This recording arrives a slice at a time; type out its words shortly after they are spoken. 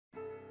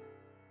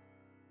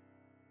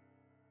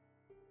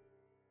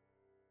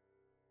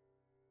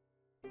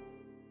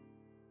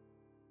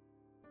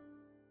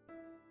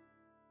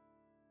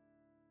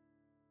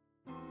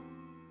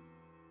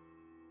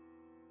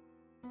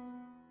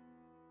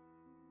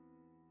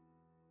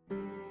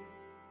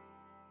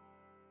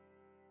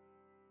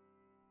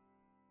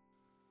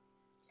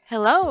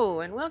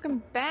Hello and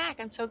welcome back.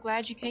 I'm so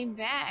glad you came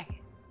back.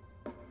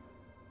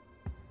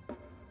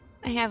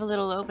 I have a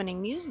little opening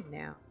music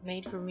now,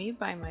 made for me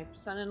by my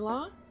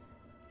son-in-law,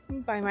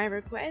 by my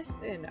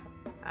request, and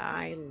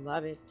I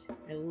love it.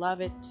 I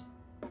love it.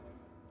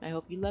 I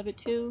hope you love it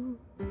too.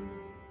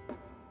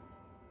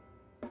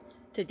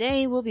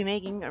 Today we'll be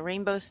making a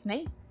rainbow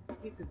snake.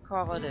 You could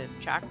call it a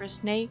chakra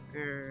snake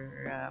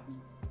or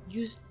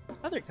use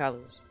other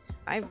colors.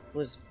 I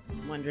was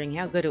wondering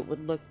how good it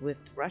would look with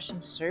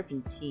Russian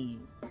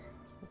serpentine.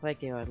 With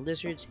like a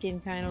lizard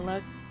skin kind of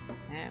look.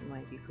 That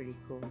might be pretty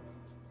cool.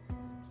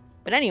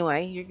 But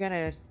anyway, you're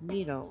gonna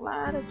need a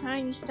lot of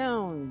tiny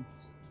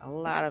stones. A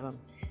lot of them.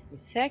 The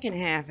second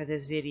half of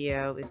this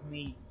video is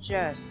me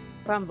just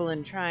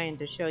fumbling trying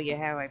to show you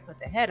how I put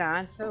the head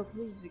on, so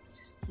please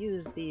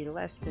excuse the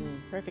less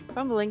than perfect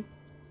fumbling.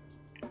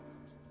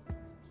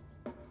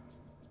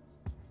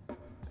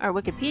 Our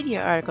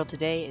Wikipedia article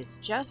today is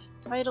just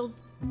titled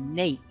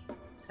Snake.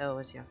 So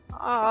it's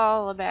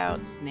all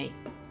about snake.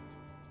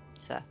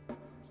 It's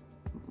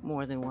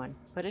more than one,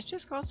 but it's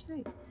just called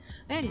snake.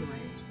 Anyway,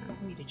 it's not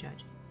for me to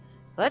judge.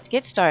 So let's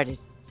get started.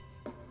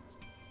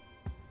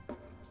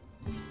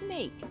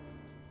 Snake.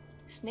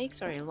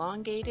 Snakes are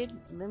elongated,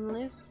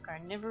 limbless,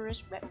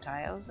 carnivorous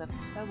reptiles of the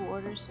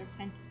suborder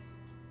Serpentis.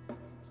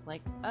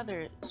 Like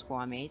other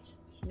squamates,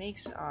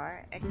 snakes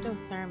are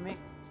ectothermic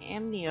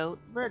amniote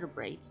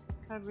vertebrates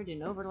covered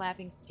in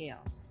overlapping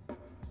scales.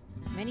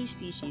 Many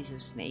species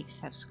of snakes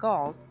have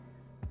skulls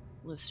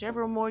with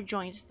several more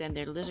joints than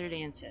their lizard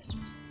ancestors,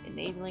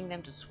 enabling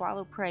them to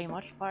swallow prey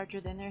much larger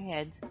than their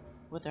heads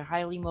with their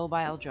highly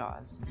mobile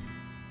jaws.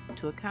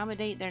 To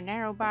accommodate their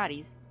narrow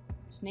bodies,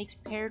 snakes'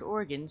 paired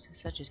organs,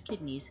 such as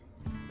kidneys,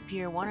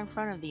 appear one in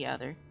front of the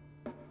other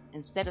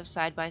instead of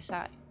side by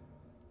side,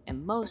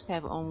 and most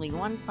have only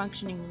one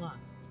functioning lung.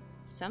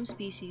 Some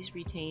species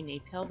retain a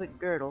pelvic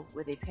girdle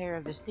with a pair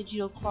of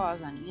vestigial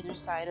claws on either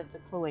side of the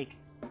cloaca.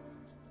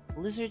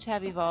 Lizards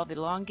have evolved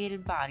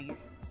elongated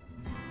bodies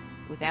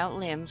without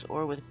limbs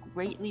or with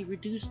greatly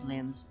reduced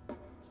limbs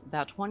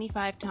about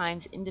 25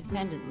 times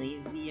independently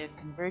via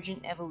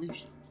convergent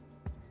evolution,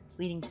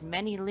 leading to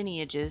many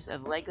lineages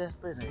of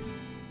legless lizards.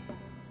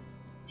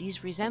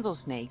 These resemble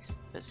snakes,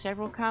 but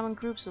several common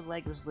groups of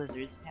legless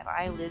lizards have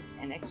eyelids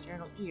and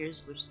external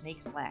ears which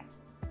snakes lack,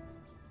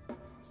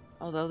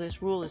 although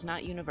this rule is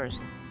not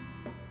universal.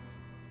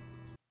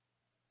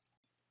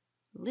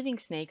 Living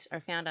snakes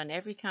are found on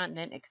every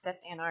continent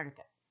except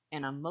Antarctica,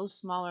 and on most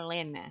smaller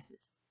land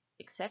masses.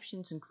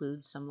 Exceptions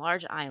include some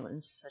large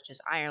islands, such as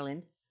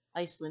Ireland,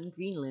 Iceland,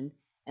 Greenland,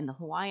 and the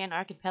Hawaiian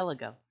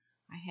archipelago.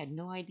 I had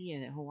no idea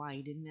that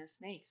Hawaii didn't have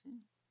snakes.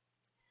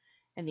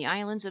 And the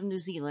islands of New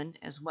Zealand,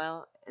 as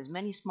well as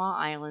many small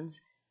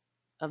islands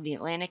of the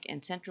Atlantic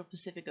and Central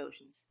Pacific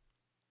Oceans.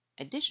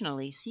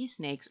 Additionally, sea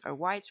snakes are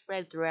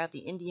widespread throughout the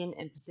Indian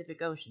and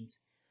Pacific Oceans.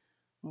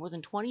 More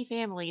than 20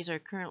 families are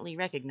currently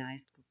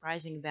recognized,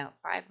 comprising about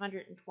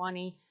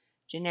 520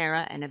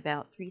 genera and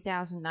about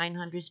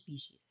 3,900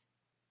 species.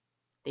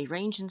 They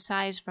range in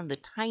size from the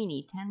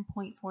tiny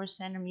 10.4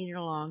 centimeter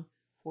long,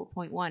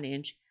 4.1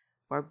 inch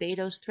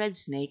Barbados thread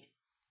snake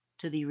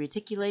to the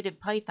reticulated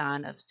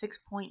python of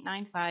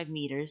 6.95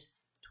 meters,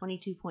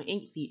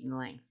 22.8 feet in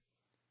length.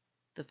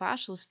 The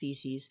fossil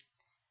species,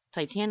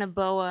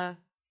 Titanoboa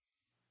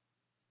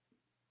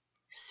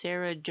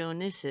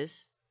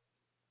ceruginosus,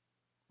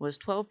 was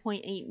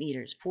 12.8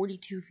 meters,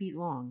 42 feet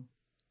long.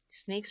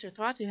 Snakes are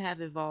thought to have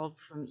evolved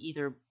from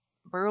either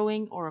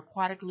burrowing or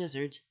aquatic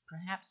lizards,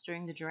 perhaps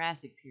during the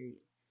Jurassic period,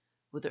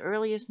 with the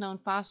earliest known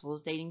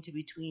fossils dating to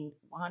between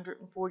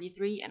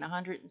 143 and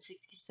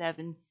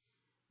 167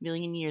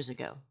 million years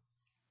ago.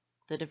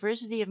 The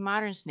diversity of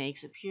modern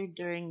snakes appeared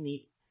during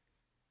the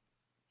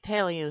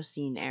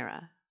Paleocene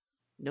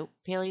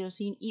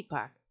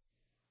epoch,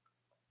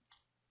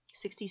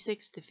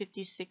 66 to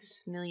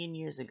 56 million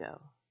years ago,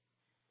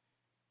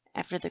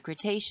 after the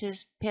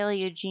Cretaceous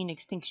Paleogene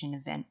extinction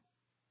event.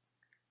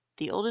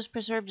 The oldest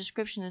preserved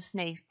description of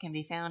snakes can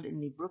be found in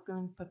the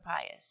Brooklyn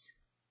Papyrus.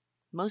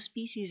 Most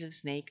species of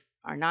snake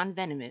are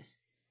non-venomous,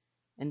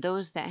 and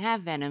those that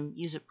have venom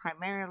use it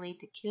primarily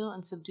to kill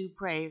and subdue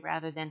prey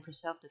rather than for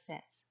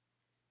self-defense.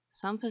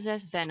 Some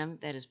possess venom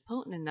that is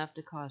potent enough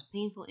to cause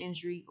painful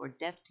injury or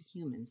death to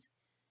humans.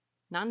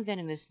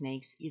 Non-venomous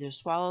snakes either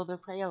swallow their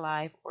prey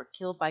alive or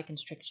kill by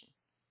constriction.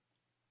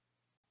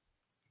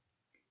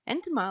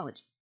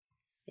 Etymology.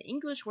 The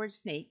English word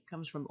snake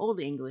comes from Old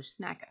English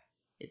snaka,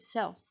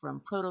 itself from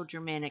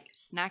Proto-Germanic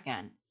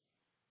snakan,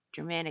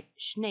 Germanic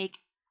snake,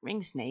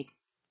 ring snake,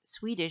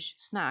 Swedish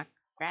snak,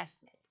 grass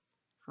snake,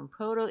 from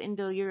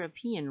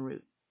Proto-Indo-European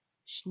root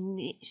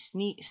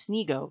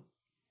snigo,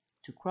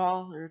 to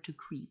crawl or to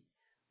creep,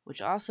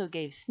 which also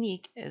gave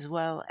sneak as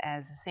well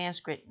as the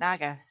Sanskrit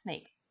naga,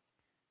 snake.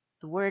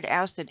 The word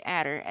ousted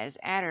adder, as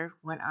adder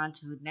went on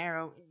to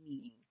narrow in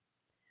meaning,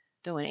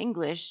 though in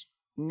English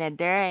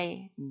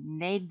nedre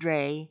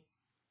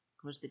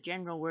was the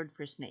general word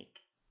for snake.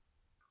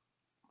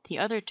 The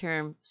other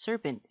term,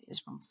 serpent, is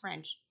from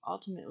French,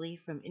 ultimately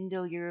from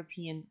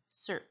Indo-European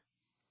serp,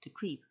 to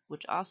creep,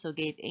 which also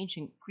gave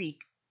ancient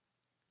Greek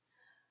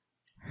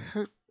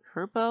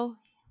herpo,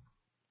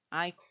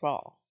 I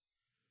crawl.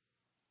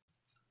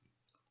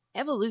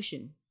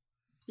 Evolution.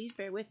 Please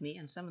bear with me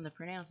on some of the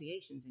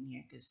pronunciations in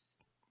here, because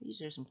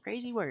these are some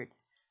crazy words.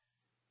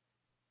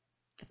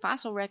 The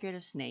fossil record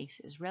of snakes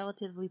is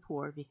relatively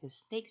poor because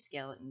snake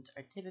skeletons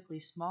are typically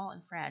small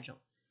and fragile,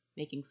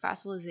 making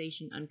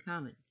fossilization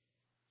uncommon.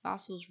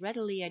 Fossils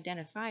readily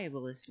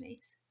identifiable as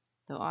snakes,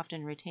 though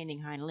often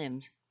retaining hind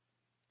limbs,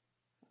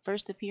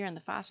 first appear in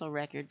the fossil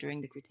record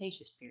during the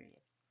Cretaceous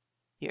period.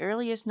 The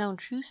earliest known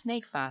true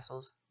snake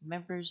fossils,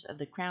 members of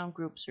the crown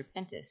group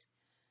Serpentis,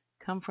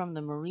 come from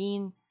the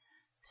marine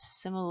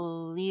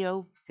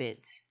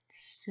Simoleophids,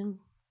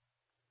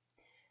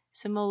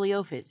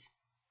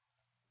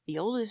 the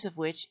oldest of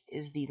which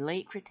is the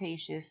late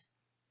Cretaceous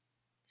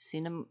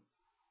Cenomanian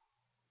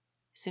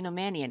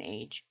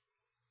age.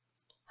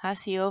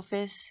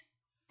 Haseophis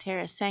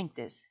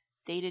terrasanctus,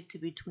 dated to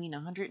between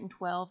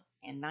 112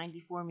 and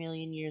 94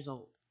 million years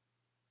old.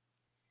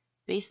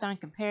 Based on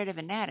comparative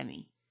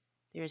anatomy,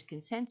 there is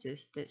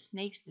consensus that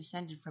snakes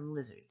descended from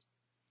lizards.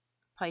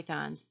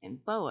 Pythons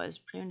and boas,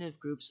 primitive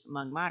groups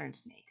among modern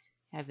snakes,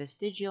 have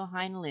vestigial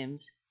hind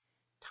limbs,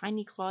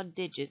 tiny clawed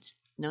digits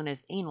known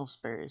as anal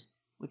spurs,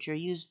 which are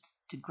used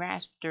to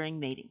grasp during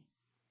mating.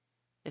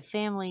 The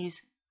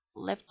families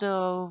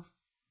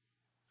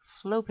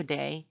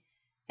Leptoflopidae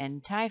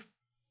and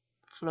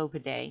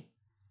Typhlopidae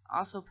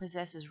also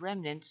possesses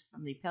remnants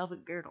from the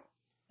pelvic girdle,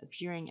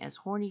 appearing as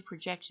horny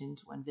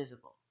projections when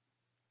visible.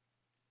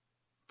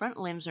 Front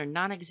limbs are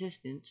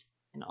non-existent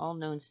in all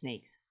known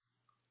snakes.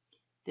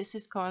 This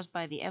is caused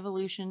by the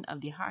evolution of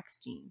the Hox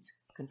genes,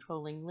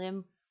 controlling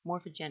limb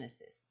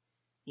morphogenesis.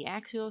 The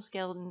axial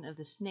skeleton of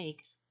the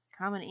snake's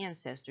common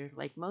ancestor,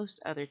 like most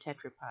other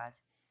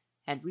tetrapods,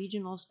 had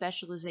regional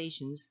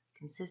specializations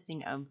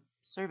consisting of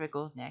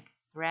cervical, neck,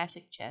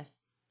 thoracic, chest,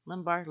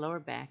 lumbar, lower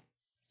back,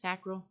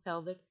 sacral,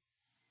 pelvic,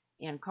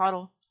 and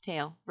caudal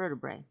tail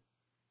vertebrae.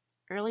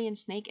 Early in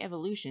snake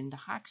evolution, the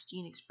Hox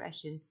gene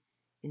expression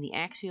in the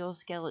axial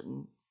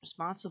skeleton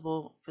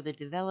responsible for the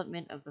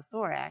development of the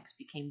thorax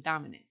became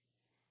dominant.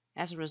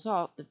 As a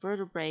result, the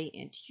vertebrae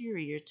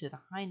anterior to the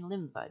hind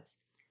limb buds,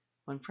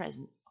 when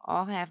present,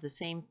 all have the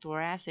same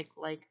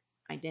thoracic-like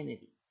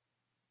identity.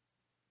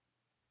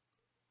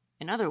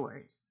 In other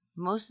words,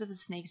 most of the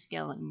snake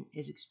skeleton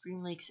is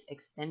extremely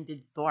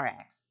extended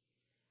thorax.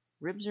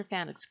 Ribs are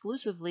found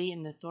exclusively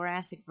in the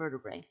thoracic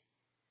vertebrae.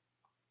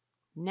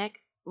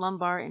 Neck,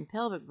 lumbar, and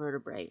pelvic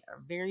vertebrae are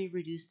very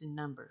reduced in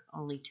number.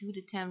 Only 2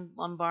 to 10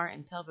 lumbar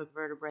and pelvic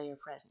vertebrae are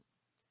present,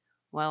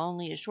 while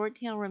only a short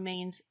tail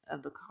remains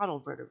of the caudal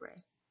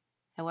vertebrae.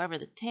 However,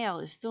 the tail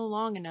is still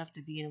long enough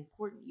to be an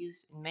important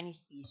use in many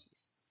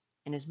species,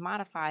 and is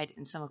modified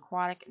in some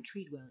aquatic and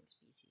tree-dwelling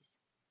species.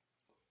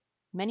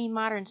 Many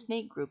modern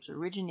snake groups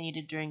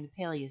originated during the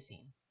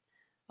Paleocene,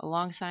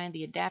 alongside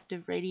the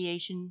adaptive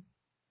radiation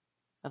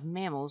of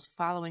mammals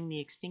following the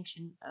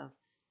extinction of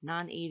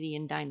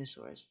non-avian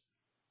dinosaurs.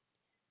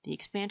 The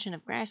expansion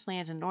of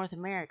grasslands in North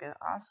America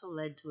also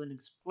led to an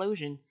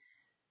explosion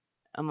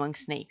among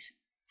snakes.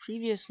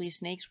 Previously,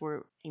 snakes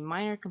were a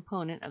minor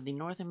component of the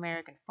North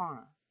American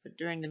fauna, but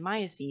during the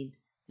Miocene,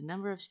 the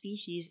number of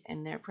species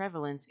and their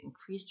prevalence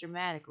increased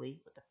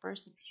dramatically with the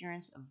first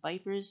appearance of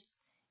vipers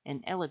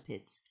and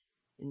elapids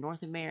in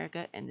North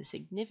America and the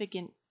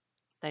significant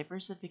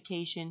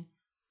diversification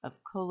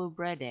of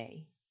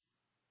Colubridae.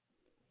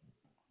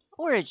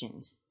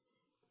 Origins.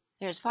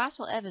 There is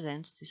fossil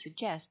evidence to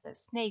suggest that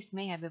snakes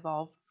may have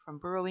evolved from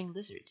burrowing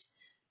lizards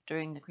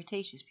during the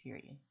Cretaceous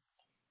period.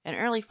 An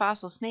early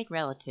fossil snake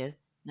relative,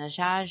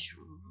 Najaj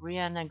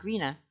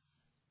rheanagrina,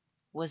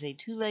 was a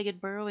two-legged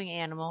burrowing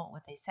animal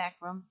with a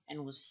sacrum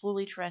and was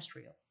fully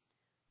terrestrial.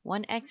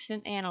 One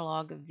extant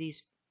analog of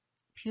these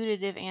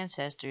putative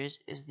ancestors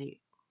is the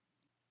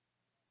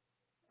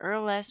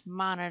Urles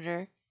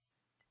monitor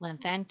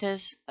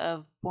Lanthanthus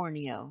of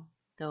Borneo,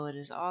 though it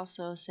is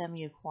also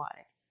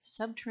semi-aquatic.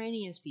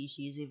 Subterranean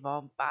species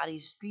evolved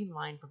bodies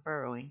streamlined for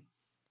burrowing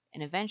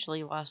and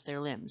eventually lost their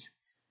limbs.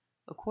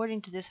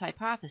 According to this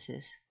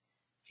hypothesis,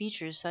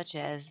 features such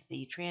as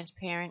the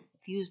transparent,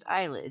 fused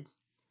eyelids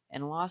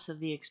and loss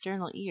of the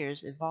external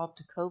ears evolved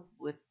to cope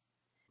with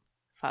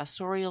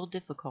fossorial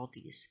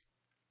difficulties,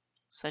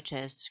 such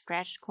as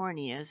scratched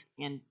corneas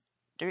and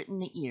dirt in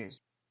the ears.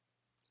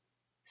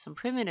 Some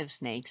primitive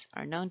snakes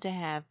are known to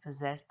have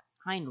possessed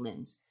hind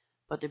limbs,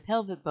 but their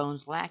pelvic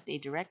bones lacked a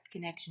direct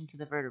connection to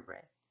the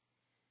vertebrae.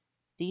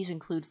 These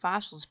include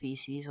fossil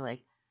species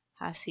like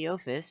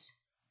Haseophis,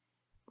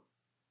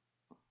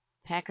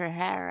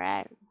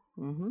 Pachyharat,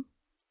 and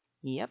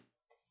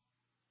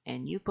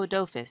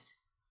Eupodophis,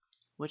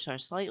 which are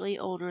slightly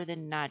older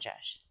than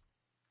Najash.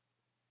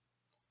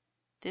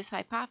 This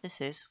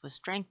hypothesis was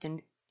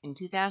strengthened in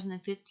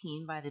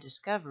 2015 by the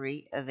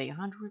discovery of a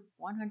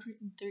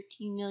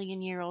 113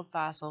 million year old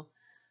fossil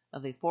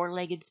of a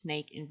four-legged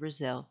snake in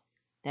Brazil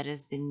that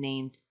has been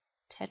named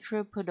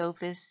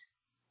Tetrapodophis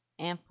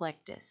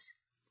amplectus.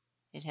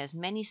 It has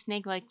many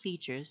snake-like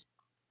features,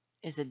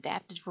 is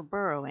adapted for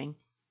burrowing,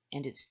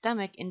 and its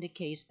stomach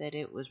indicates that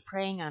it was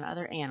preying on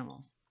other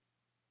animals.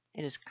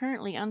 It is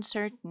currently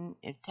uncertain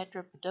if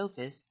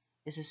Tetrapodophis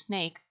is a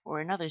snake or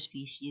another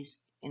species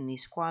in the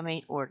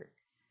squamate order,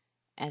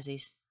 as a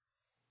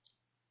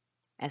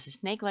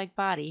snake-like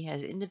body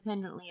has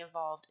independently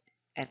evolved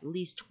at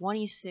least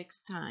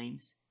 26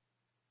 times.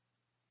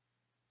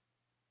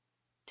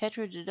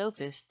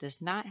 Tetrapodophis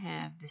does not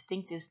have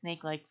distinctive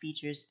snake-like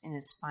features in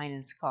its spine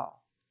and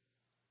skull.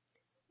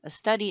 A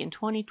study in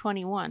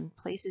 2021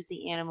 places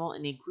the animal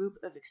in a group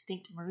of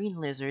extinct marine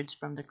lizards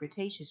from the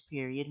Cretaceous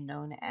period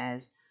known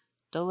as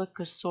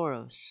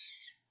Dolichosaurus,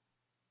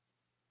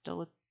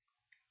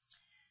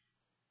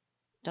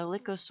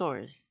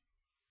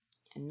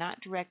 and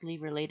not directly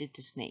related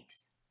to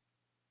snakes.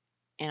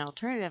 An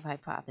alternative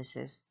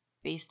hypothesis,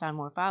 based on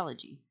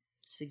morphology,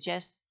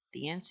 suggests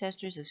the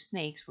ancestors of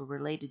snakes were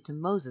related to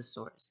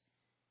mosasaurs,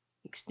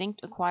 extinct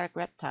aquatic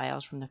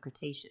reptiles from the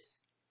Cretaceous,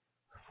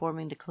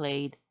 forming the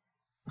clade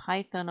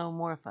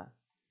Pythonomorpha.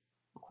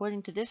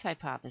 According to this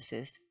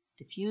hypothesis,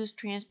 the fused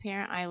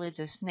transparent eyelids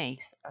of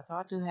snakes are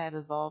thought to have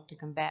evolved to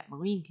combat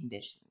marine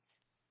conditions,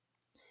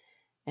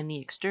 and the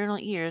external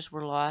ears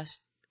were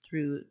lost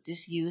through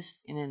disuse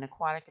in an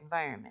aquatic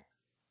environment.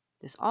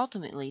 This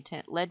ultimately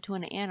led to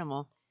an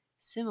animal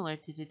similar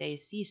to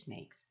today's sea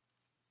snakes.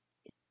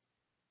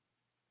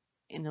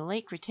 In the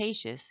late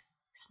Cretaceous,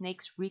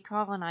 snakes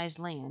recolonized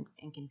land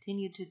and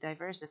continued to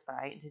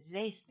diversify into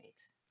today's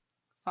snakes.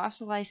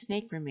 Fossilized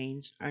snake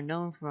remains are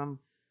known from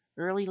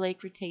early late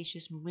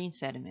Cretaceous marine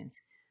sediments,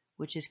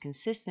 which is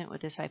consistent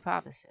with this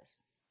hypothesis,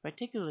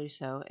 particularly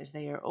so as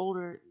they are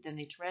older than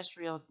the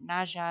terrestrial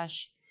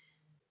Najash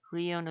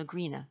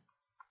rheonegrina.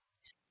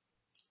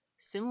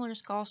 Similar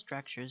skull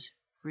structures,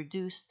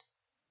 reduced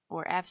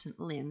or absent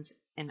limbs,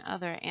 and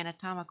other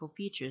anatomical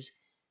features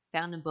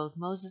found in both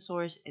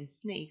mosasaurs and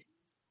snakes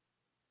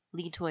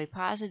lead to a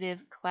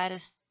positive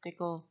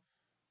cladistical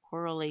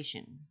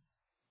correlation,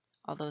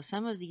 although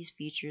some of these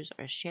features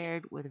are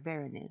shared with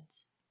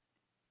varanids.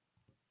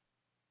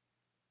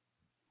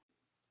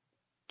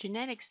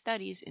 Genetic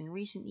studies in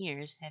recent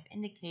years have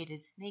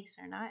indicated snakes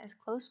are not as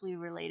closely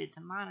related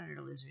to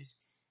monitor lizards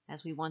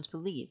as we once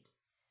believed,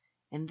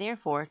 and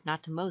therefore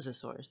not to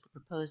mosasaurs, the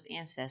proposed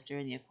ancestor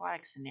in the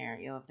aquatic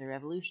scenario of their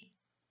evolution.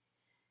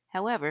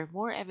 However,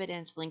 more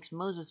evidence links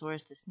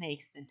mosasaurs to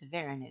snakes than to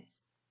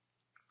varanids.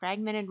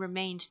 Fragmented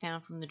remains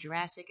found from the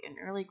Jurassic and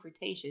early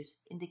Cretaceous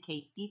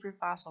indicate deeper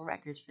fossil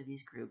records for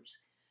these groups,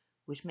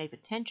 which may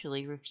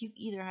potentially refute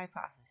either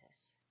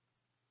hypothesis.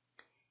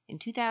 In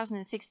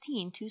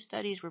 2016, 2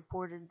 studies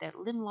reported that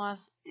limb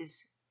loss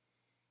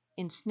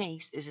in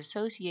snakes is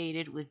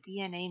associated with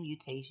DNA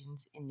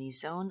mutations in the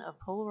zone of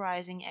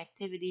polarizing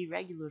activity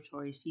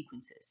regulatory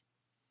sequences,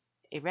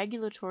 a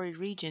regulatory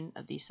region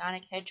of the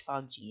sonic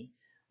hedgehog gene,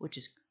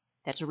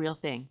 that's a real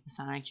thing, the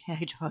sonic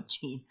hedgehog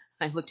gene,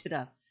 I looked it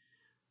up,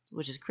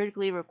 which is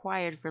critically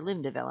required for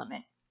limb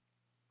development.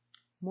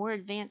 More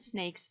advanced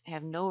snakes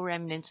have no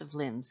remnants of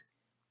limbs,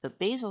 but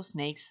basal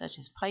snakes such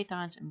as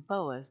pythons and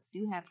boas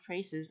do have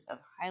traces of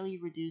highly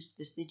reduced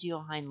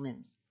vestigial hind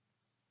limbs.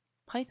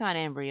 Python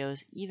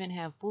embryos even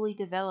have fully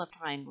developed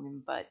hind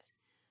limb buds,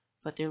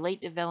 but their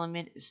late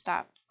development is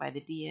stopped by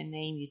the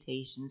DNA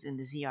mutations in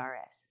the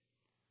ZRS.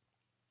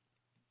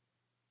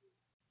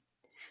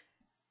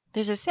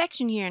 There's a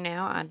section here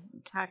now on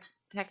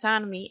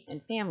taxonomy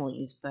and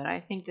families, but I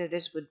think that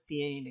this would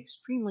be an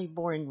extremely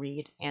boring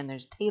read, and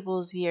there's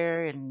tables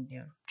here and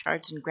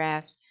charts and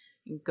graphs.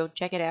 You can go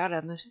check it out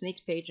on the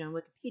snakes page on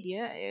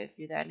Wikipedia if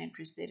you're that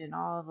interested in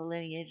all the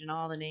lineage and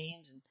all the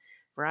names and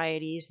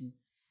varieties and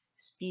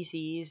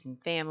species and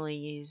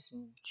families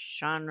and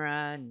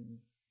genre and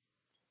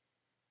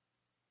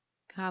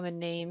common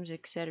names,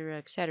 etc.,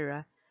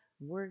 etc.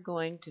 We're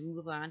going to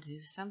move on to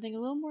something a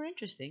little more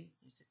interesting.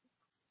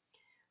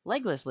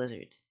 Legless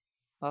lizards.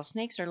 While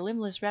snakes are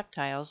limbless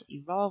reptiles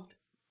evolved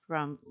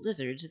from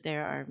lizards,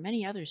 there are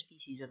many other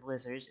species of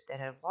lizards that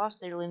have lost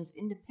their limbs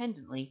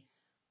independently,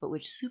 but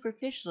which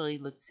superficially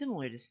look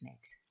similar to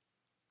snakes.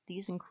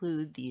 These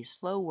include the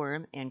slow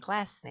worm and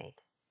glass snake.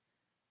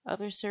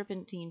 Other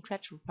serpentine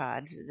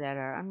tetrapods that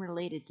are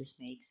unrelated to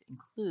snakes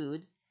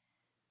include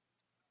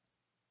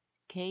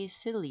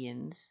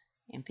caecilians,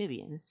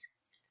 amphibians,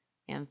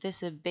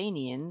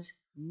 amphisbaenians,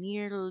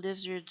 near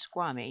lizard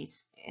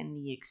squamates,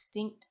 and the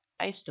extinct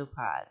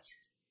istopods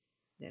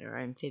that are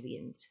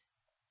amphibians.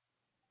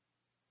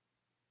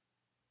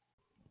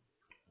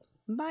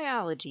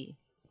 Biology.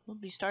 We'll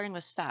be starting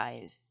with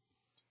size.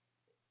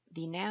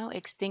 The now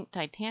extinct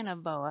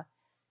Titanoboa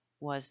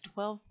was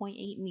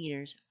 12.8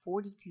 meters,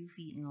 42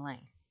 feet in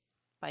length.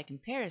 By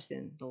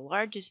comparison, the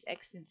largest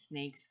extant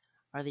snakes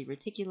are the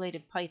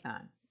reticulated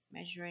python,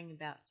 measuring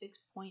about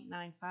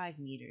 6.95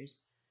 meters,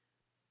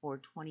 or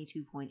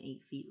 22.8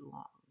 feet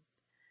long.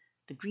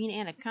 The green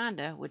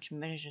anaconda, which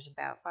measures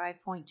about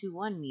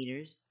 5.21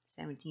 meters,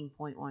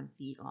 17.1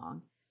 feet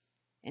long,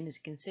 and is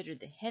considered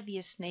the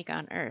heaviest snake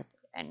on Earth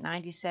at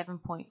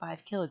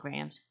 97.5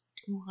 kilograms,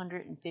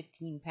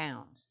 215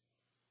 pounds.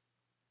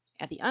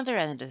 At the other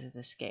end of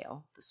the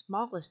scale, the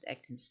smallest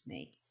extant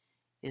snake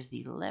is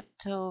the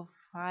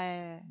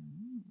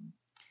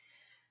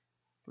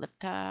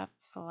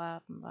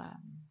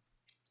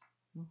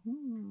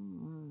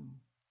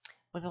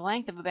with a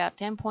length of about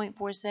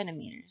 10.4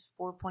 centimeters,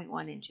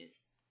 4.1 inches.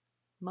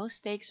 Most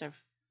snakes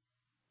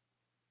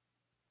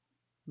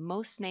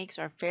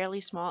are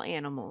fairly small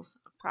animals,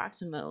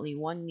 approximately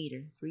 1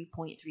 meter,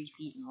 3.3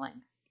 feet in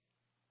length.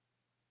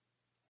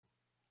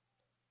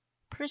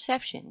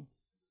 Perception.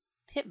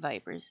 Pit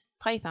vipers,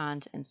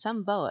 pythons, and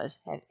some boas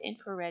have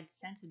infrared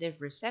sensitive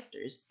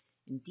receptors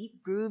in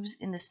deep grooves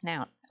in the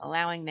snout,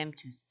 allowing them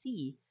to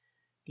see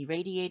the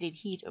radiated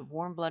heat of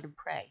warm-blooded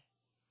prey.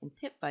 In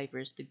pit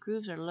vipers, the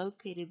grooves are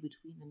located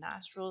between the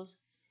nostrils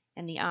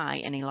and the eye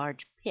and a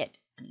large pit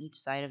on each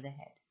side of the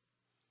head.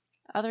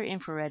 Other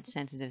infrared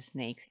sensitive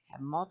snakes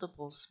have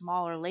multiple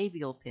smaller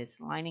labial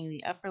pits lining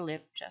the upper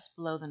lip just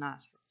below the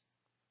nostrils.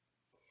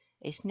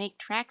 A snake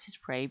tracks its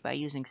prey by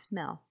using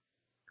smell,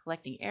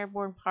 collecting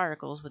airborne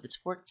particles with its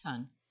forked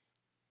tongue,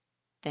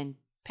 then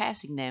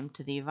passing them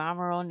to the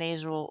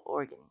vomeronasal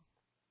organ,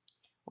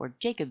 or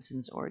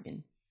Jacobson's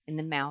organ, in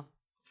the mouth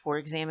for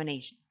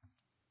examination.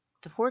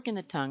 The fork in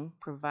the tongue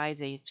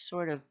provides a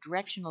sort of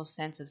directional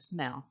sense of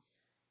smell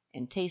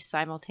and taste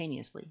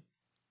simultaneously.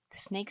 The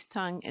snake's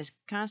tongue is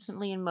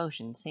constantly in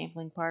motion,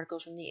 sampling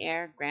particles from the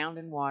air, ground,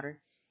 and water,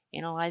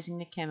 analyzing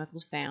the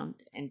chemicals found,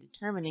 and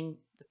determining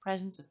the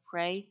presence of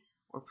prey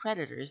or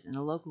predators in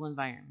the local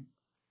environment.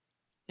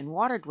 In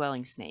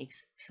water-dwelling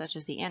snakes, such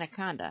as the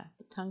anaconda,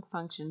 the tongue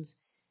functions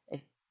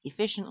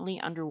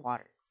efficiently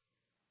underwater.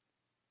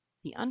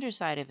 The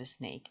underside of a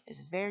snake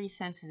is very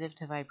sensitive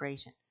to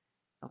vibration,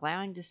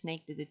 allowing the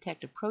snake to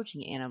detect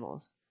approaching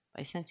animals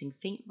by sensing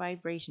faint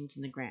vibrations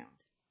in the ground.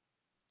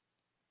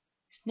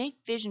 Snake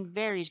vision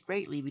varies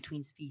greatly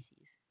between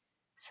species.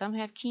 Some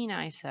have keen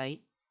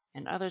eyesight,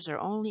 and others are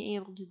only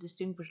able to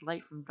distinguish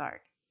light from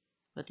dark.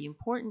 But the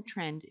important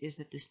trend is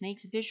that the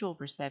snake's visual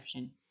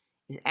perception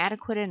is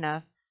adequate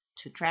enough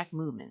to track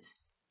movements.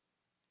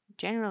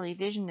 Generally,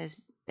 vision is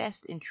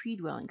best in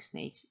tree-dwelling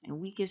snakes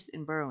and weakest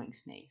in burrowing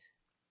snakes.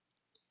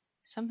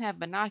 Some have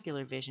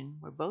binocular vision,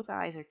 where both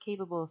eyes are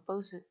capable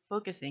of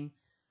focusing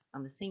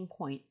on the same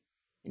point,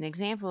 an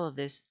example of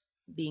this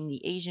being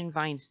the Asian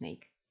vine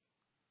snake.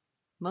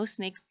 Most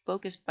snakes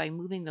focus by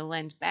moving the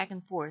lens back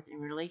and forth in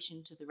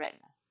relation to the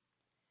retina.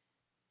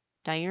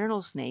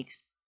 Diurnal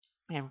snakes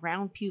have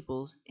round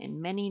pupils,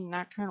 and many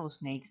nocturnal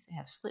snakes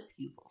have slit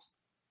pupils.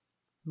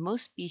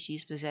 Most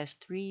species possess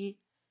 3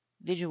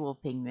 visual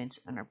pigments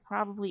and are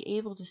probably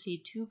able to see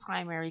 2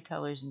 primary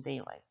colors in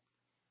daylight.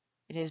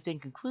 It has been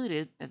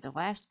concluded that the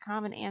last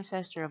common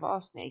ancestor of all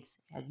snakes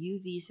had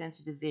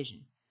UV-sensitive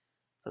vision,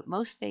 but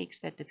most snakes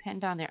that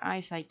depend on their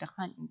eyesight to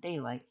hunt in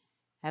daylight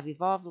have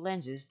evolved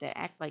lenses that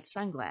act like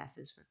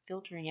sunglasses for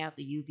filtering out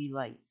the UV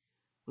light,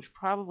 which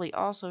probably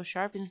also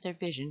sharpens their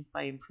vision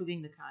by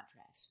improving the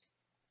contrast.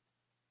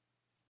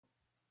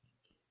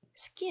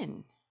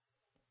 Skin.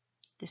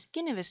 The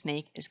skin of a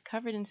snake is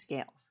covered in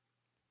scales.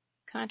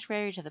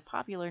 Contrary to the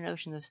popular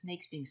notion of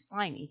snakes being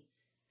slimy,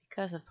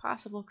 because of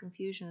possible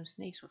confusion of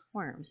snakes with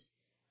worms,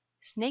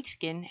 snake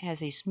skin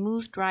has a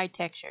smooth, dry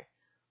texture.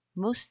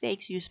 Most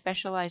snakes use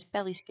specialized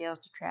belly scales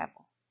to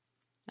travel,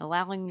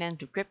 allowing them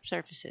to grip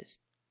surfaces.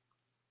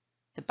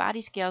 The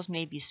body scales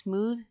may be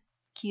smooth,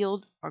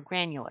 keeled, or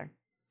granular.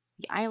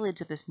 The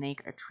eyelids of the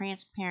snake are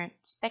transparent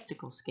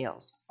spectacle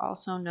scales,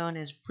 also known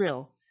as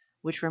brill,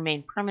 which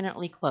remain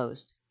permanently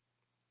closed.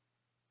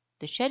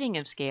 The shedding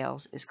of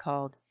scales is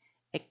called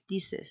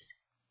ecdysis,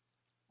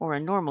 or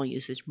in normal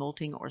usage,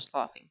 molting or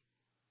sloughing.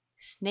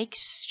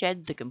 Snakes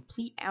shed the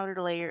complete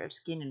outer layer of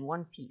skin in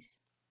one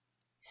piece.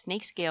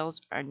 Snake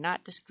scales are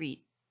not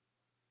discrete,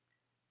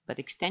 but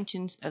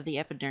extensions of the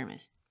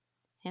epidermis.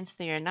 Hence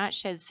they are not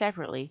shed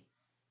separately,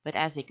 but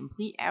as a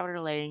complete outer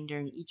layering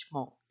during each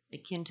molt,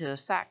 akin to a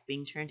sock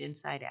being turned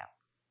inside out.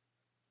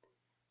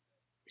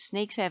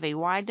 Snakes have a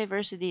wide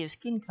diversity of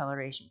skin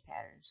coloration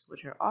patterns,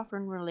 which are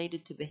often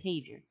related to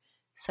behavior,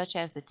 such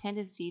as the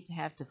tendency to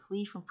have to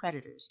flee from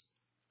predators.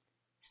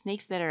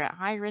 Snakes that are at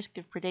high risk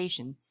of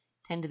predation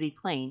tend to be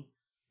plain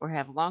or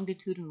have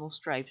longitudinal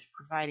stripes,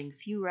 providing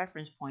few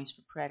reference points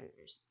for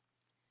predators,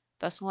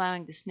 thus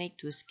allowing the snake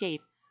to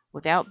escape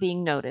without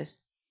being noticed.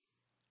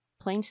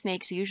 Plain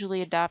snakes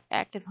usually adopt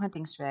active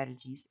hunting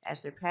strategies,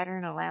 as their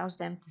pattern allows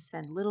them to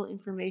send little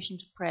information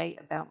to prey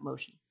about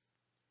motion.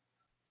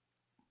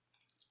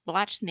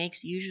 Blotch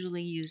snakes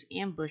usually use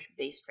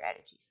ambush-based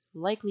strategies,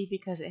 likely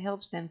because it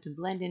helps them to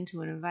blend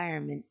into an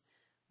environment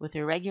with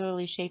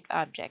irregularly shaped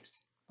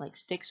objects, like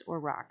sticks or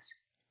rocks.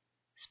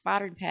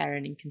 Spotted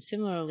patterning can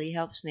similarly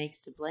help snakes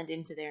to blend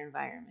into their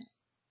environment.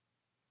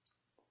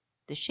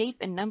 The shape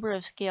and number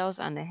of scales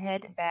on the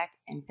head, back,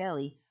 and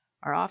belly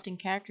are often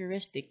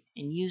characteristic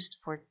and used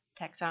for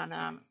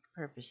taxonomic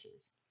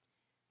purposes.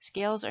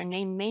 Scales are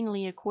named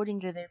mainly according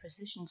to their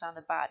positions on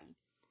the body.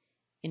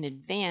 In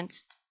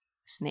advanced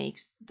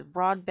snakes, the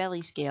broad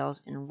belly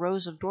scales and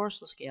rows of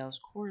dorsal scales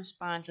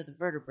correspond to the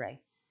vertebrae,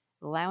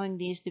 allowing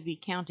these to be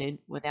counted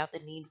without the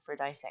need for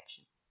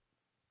dissection.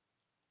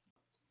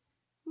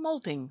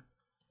 Molting.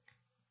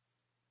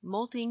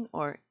 Molting,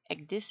 or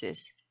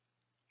ecdysis,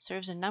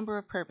 serves a number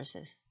of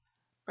purposes.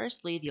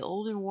 Firstly, the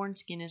old and worn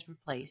skin is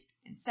replaced,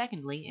 and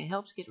secondly, it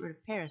helps get rid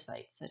of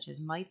parasites such as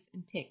mites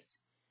and ticks.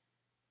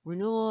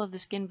 Renewal of the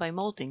skin by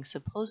molting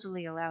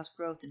supposedly allows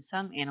growth in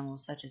some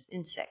animals such as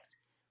insects,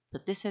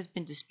 but this has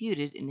been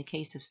disputed in the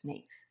case of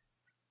snakes.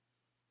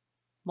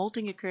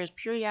 Molting occurs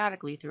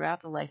periodically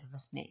throughout the life of a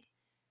snake.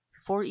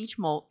 Before each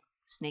molt,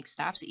 the snake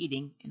stops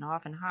eating and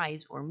often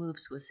hides or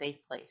moves to a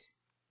safe place.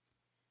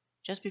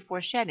 Just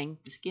before shedding,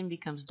 the skin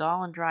becomes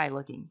dull and dry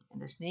looking,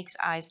 and the snake's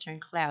eyes turn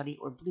cloudy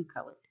or blue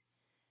colored.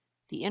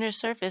 The inner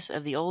surface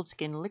of the old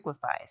skin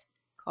liquefies,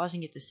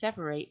 causing it to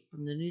separate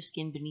from the new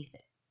skin beneath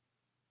it.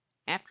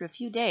 After a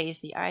few days,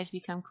 the eyes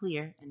become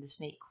clear and the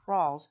snake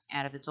crawls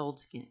out of its old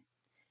skin,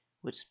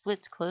 which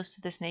splits close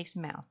to the snake's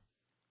mouth.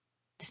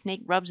 The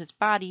snake rubs its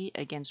body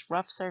against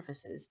rough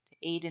surfaces to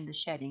aid in the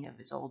shedding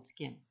of its old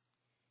skin.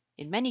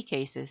 In many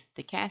cases,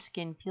 the cast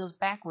skin peels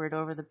backward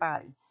over the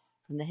body,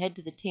 from the head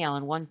to the tail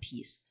in one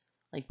piece,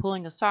 like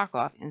pulling a sock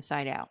off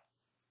inside out,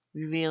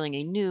 revealing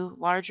a new,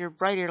 larger,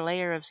 brighter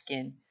layer of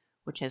skin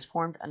which has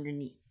formed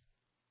underneath.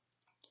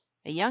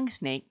 A young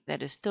snake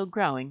that is still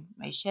growing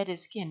may shed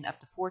its skin up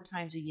to 4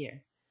 times a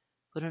year,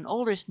 but an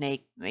older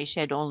snake may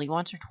shed only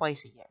once or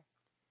twice a year.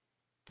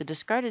 The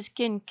discarded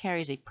skin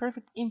carries a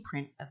perfect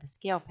imprint of the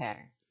scale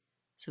pattern,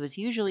 so it's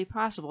usually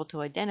possible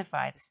to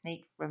identify the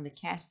snake from the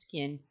cast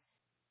skin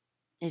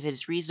if it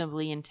is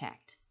reasonably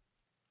intact.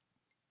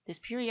 This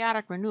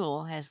periodic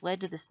renewal has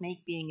led to the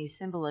snake being a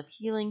symbol of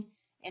healing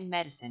and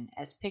medicine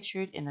as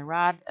pictured in the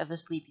rod of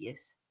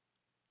Asclepius.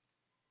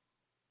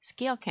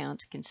 Scale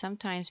counts can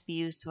sometimes be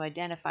used to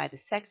identify the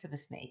sex of a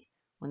snake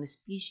when the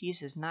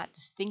species is not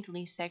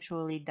distinctly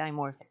sexually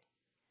dimorphic.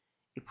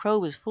 A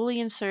probe is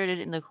fully inserted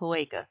in the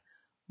cloaca,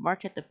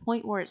 marked at the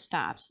point where it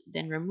stops,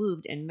 then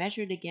removed and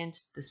measured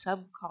against the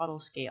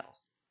subcaudal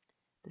scales.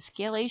 The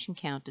scalation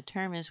count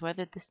determines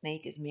whether the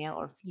snake is male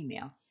or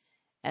female,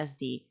 as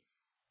the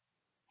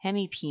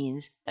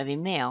hemipenes of a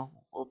male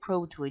will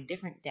probe to a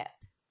different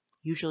depth,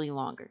 usually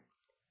longer,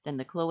 than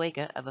the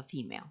cloaca of a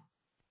female.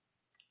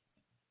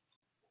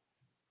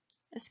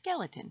 A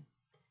skeleton.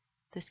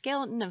 The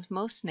skeleton of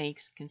most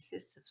snakes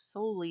consists of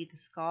solely the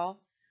skull,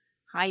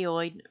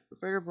 hyoid,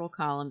 vertebral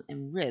column,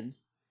 and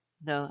ribs,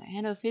 though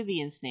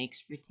henophilian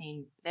snakes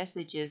retain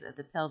vestiges of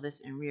the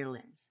pelvis and rear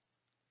limbs.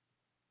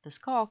 The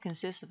skull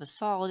consists of a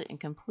solid and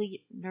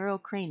complete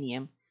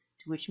neurocranium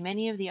to which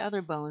many of the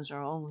other bones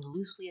are only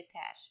loosely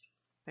attached,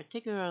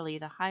 particularly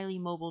the highly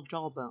mobile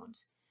jaw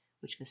bones,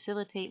 which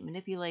facilitate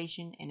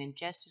manipulation and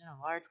ingestion of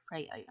large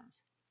prey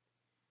items.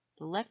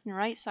 The left and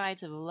right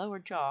sides of the lower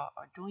jaw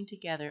are joined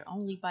together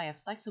only by a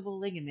flexible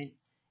ligament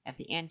at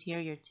the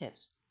anterior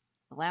tips,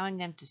 allowing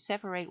them to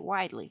separate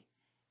widely,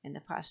 and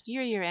the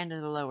posterior end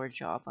of the lower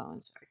jaw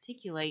bones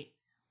articulate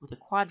with a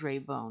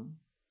quadrate bone,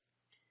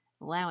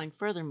 allowing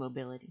further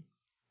mobility.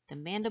 The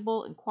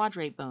mandible and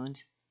quadrate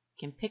bones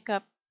can pick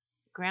up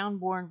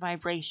ground-borne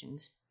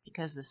vibrations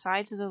because the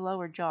sides of the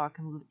lower jaw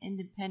can move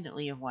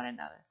independently of one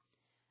another.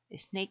 A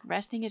snake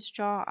resting its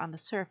jaw on the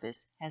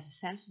surface has a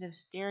sensitive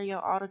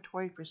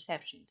stereo-auditory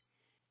perception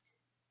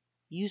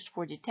used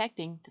for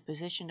detecting the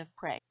position of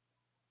prey.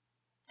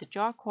 The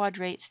jaw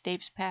quadrate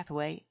stapes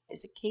pathway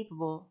is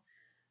capable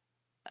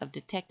of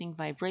detecting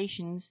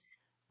vibrations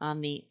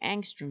on the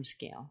angstrom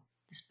scale,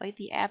 despite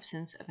the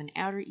absence of an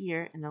outer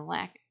ear and the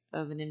lack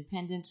of an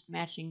impedance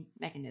matching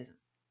mechanism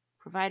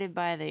provided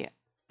by the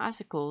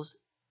ossicles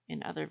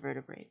in other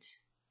vertebrates,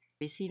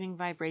 receiving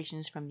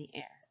vibrations from the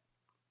air.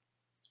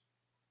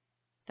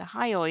 The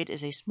hyoid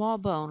is a small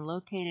bone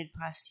located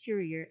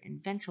posterior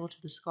and ventral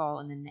to the skull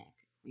in the neck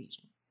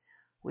region,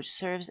 which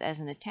serves as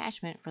an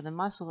attachment for the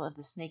muscle of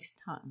the snake's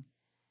tongue,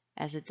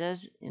 as it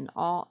does in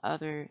all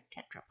other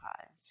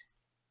tetrapods.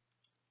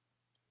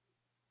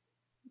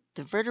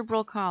 The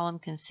vertebral column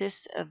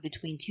consists of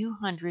between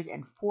 200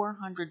 and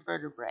 400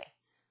 vertebrae,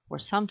 or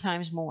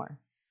sometimes more.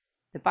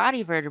 The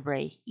body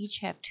vertebrae each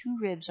have 2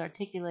 ribs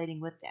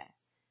articulating with them.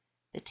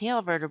 The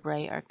tail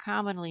vertebrae are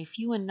commonly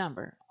few in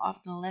number,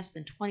 often less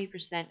than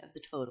 20% of the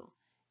total,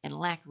 and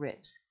lack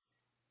ribs.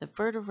 The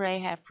vertebrae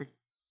have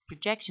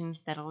projections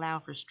that allow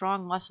for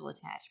strong muscle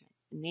attachment,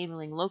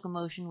 enabling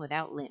locomotion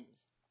without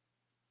limbs.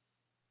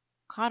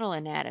 Caudal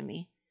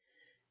anatomy,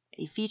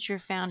 a feature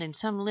found in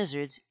some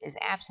lizards, is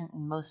absent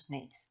in most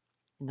snakes.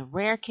 In the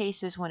rare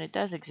cases when it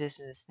does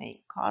exist in a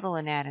snake, caudal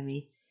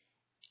anatomy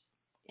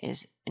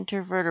is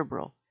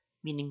intervertebral,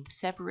 meaning the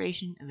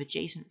separation of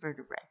adjacent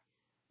vertebrae,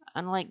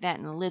 unlike that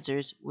in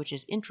lizards, which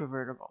is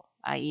intravertebral,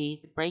 i.e.,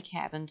 the break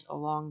happens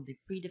along the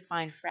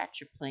predefined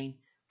fracture plane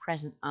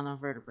present on the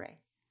vertebrae.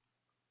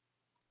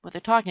 What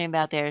they're talking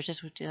about there is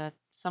just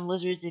some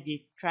lizards, if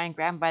you try and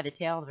grab them by the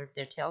tail,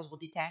 their tails will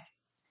detach.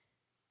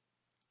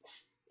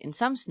 In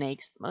some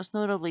snakes, most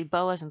notably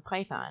boas and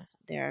pythons,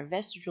 there are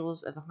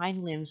vestigials of the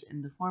hind limbs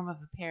in the form of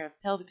a pair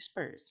of pelvic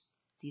spurs.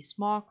 These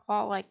small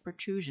claw-like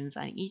protrusions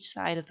on each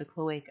side of the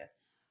cloaca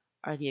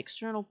are the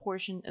external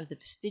portion of the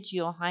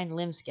vestigial hind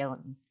limb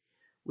skeleton,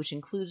 which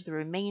includes the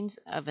remains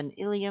of an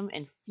ilium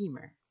and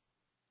femur.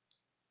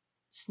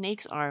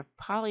 Snakes are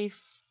polyphyodonts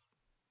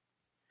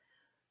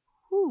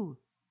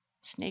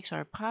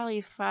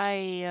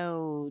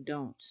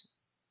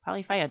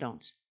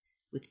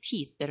with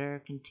teeth that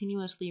are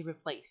continuously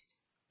replaced.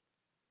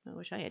 I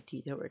wish I had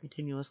teeth that were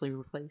continuously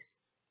replaced.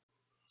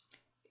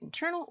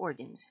 Internal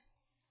organs.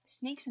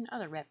 Snakes and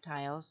other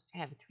reptiles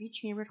have a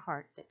three-chambered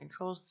heart that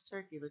controls the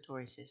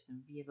circulatory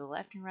system via the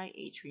left and right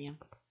atrium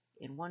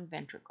and one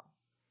ventricle.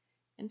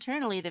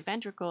 Internally, the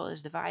ventricle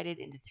is divided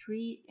into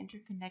three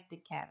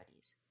interconnected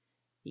cavities: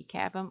 the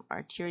cavum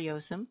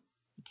arteriosum,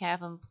 the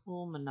cavum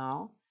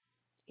pulmonale,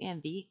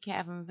 and the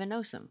cavum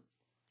venosum.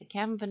 The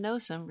cavum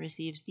venosum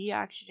receives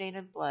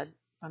deoxygenated blood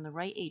from the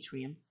right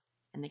atrium,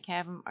 and the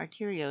cavum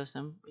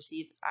arteriosum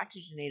receives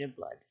oxygenated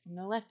blood from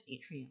the left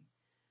atrium.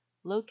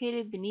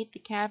 Located beneath the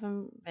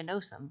cavum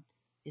venosum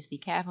is the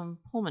cavum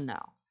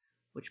pulmonale,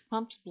 which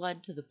pumps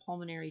blood to the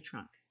pulmonary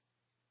trunk.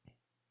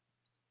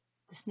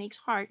 The snake's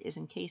heart is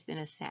encased in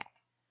a sac,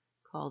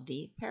 called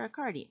the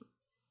pericardium,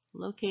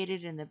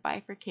 located in the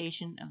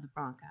bifurcation of the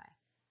bronchi.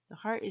 The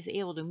heart is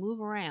able to move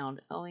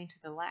around owing to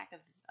the lack of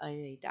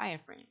a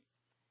diaphragm.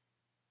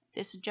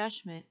 This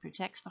adjustment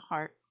protects the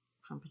heart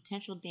from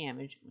potential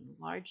damage when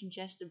large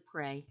ingested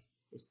prey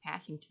is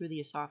passing through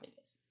the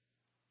esophagus.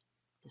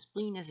 The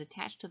spleen is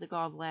attached to the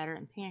gallbladder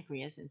and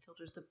pancreas and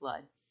filters the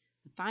blood.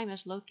 The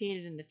thymus,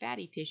 located in the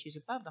fatty tissues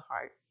above the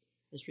heart,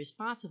 is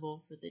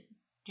responsible for the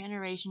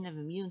generation of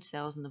immune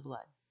cells in the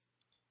blood.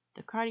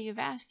 The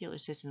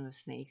cardiovascular system of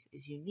snakes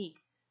is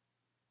unique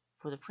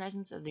for the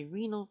presence of the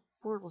renal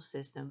portal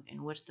system,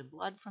 in which the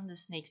blood from the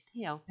snake's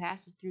tail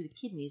passes through the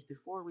kidneys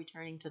before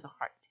returning to the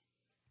heart.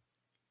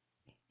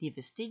 The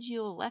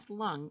vestigial left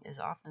lung is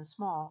often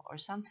small or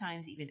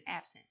sometimes even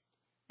absent,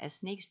 as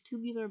snakes'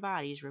 tubular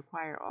bodies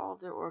require all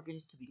of their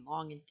organs to be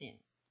long and thin.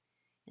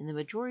 In the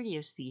majority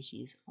of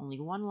species, only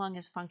one lung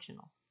is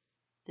functional.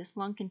 This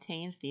lung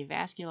contains the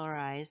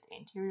vascularized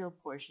anterior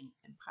portion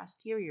and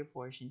posterior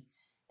portion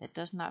that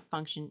does not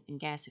function in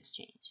gas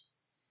exchange.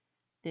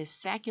 This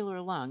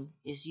saccular lung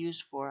is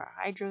used for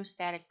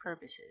hydrostatic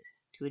purposes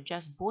to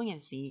adjust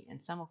buoyancy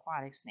in some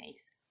aquatic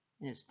snakes,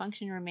 and its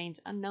function remains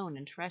unknown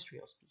in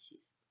terrestrial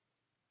species.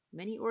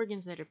 Many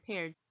organs that are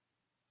paired,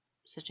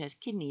 such as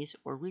kidneys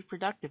or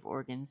reproductive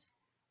organs,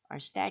 are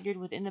staggered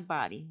within the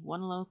body,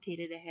 one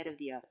located ahead of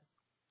the other.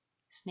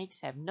 Snakes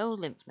have no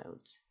lymph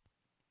nodes.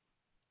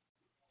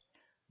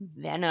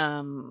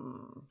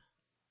 Venom.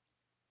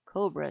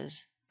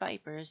 Cobras,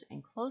 vipers,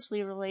 and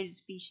closely related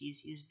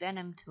species use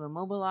venom to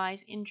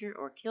immobilize, injure,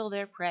 or kill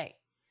their prey.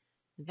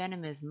 The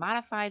venom is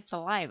modified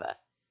saliva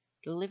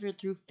delivered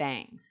through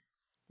fangs.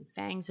 The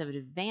fangs of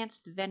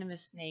advanced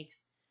venomous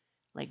snakes,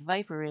 like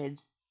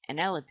viperids and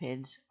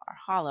elapids, are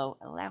hollow,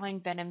 allowing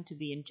venom to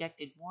be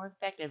injected more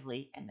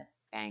effectively, and the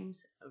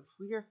fangs of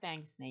rear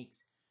fang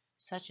snakes,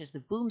 such as the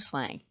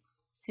boomslang,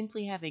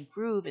 simply have a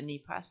groove in the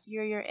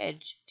posterior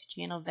edge to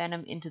channel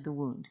venom into the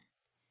wound.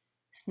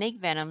 Snake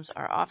venoms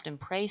are often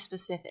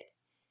prey-specific,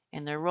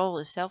 and their role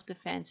as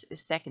self-defense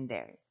is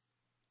secondary.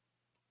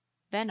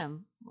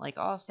 Venom, like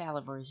all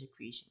salivary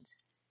secretions,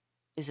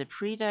 is a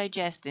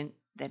predigestant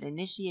that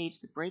initiates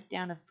the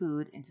breakdown of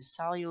food into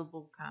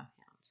soluble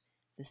compounds,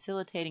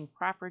 facilitating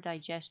proper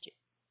digestion.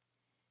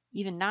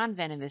 Even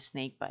non-venomous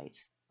snake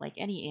bites, like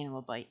any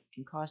animal bite,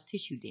 can cause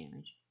tissue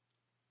damage.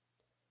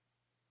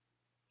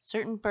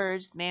 Certain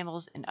birds,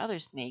 mammals, and other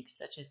snakes,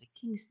 such as the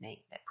king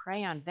snake, that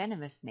prey on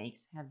venomous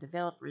snakes have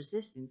developed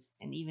resistance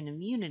and even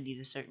immunity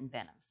to certain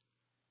venoms.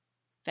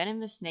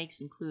 Venomous snakes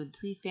include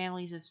 3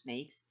 families of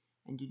snakes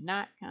and do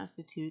not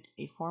constitute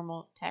a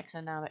formal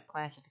taxonomic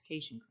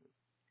classification group.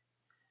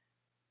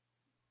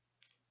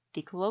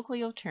 The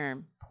colloquial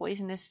term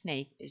poisonous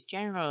snake is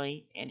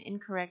generally an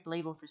incorrect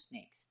label for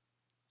snakes.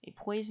 A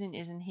poison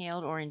is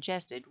inhaled or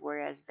ingested,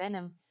 whereas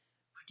venom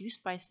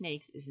produced by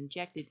snakes is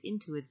injected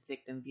into its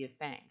victim via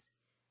fangs.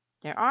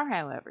 There are,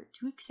 however,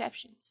 2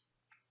 exceptions.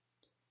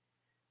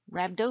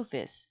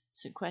 Rhabdophis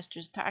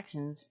sequesters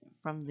toxins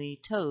from the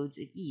toads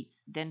it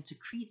eats, then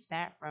secretes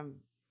that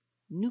from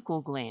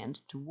nuchal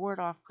glands to ward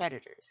off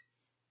predators,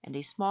 and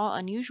a small,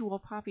 unusual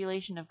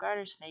population of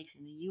garter snakes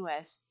in the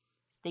U.S.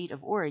 state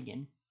of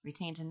Oregon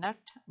retains enough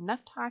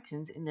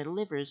toxins in their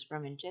livers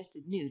from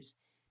ingested newts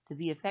to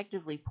be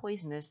effectively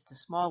poisonous to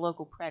small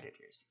local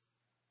predators.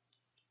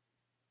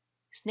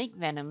 Snake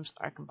venoms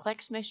are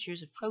complex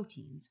mixtures of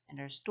proteins and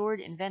are stored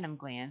in venom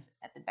glands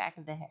at the back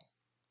of the head.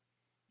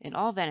 In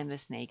all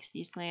venomous snakes,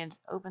 these glands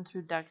open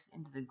through ducts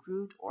into the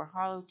grooved or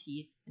hollow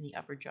teeth in the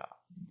upper jaw.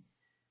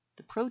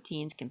 The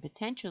proteins can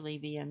potentially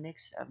be a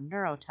mix of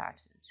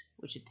neurotoxins,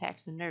 which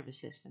attacks the nervous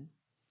system,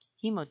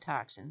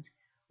 hemotoxins,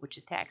 which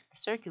attacks the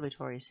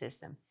circulatory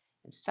system,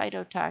 and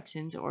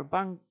cytotoxins or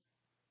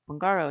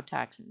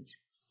bungarotoxins,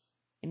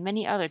 and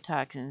many other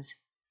toxins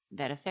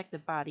that affect the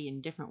body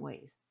in different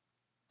ways.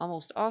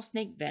 Almost all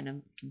snake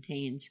venom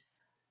contains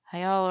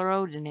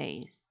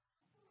hyaluronidase,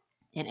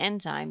 an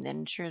enzyme that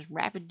ensures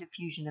rapid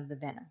diffusion of the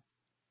venom.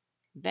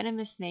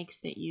 Venomous snakes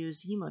that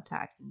use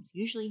hemotoxins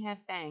usually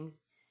have fangs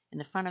in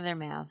the front of their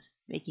mouths,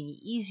 making it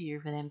easier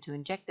for them to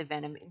inject the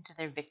venom into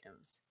their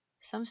victims.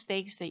 Some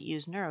snakes that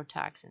use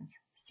neurotoxins,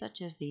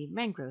 such as the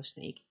mangrove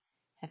snake,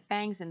 have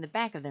fangs in the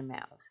back of their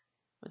mouths,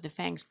 with the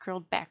fangs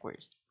curled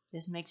backwards.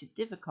 This makes it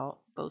difficult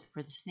both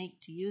for the snake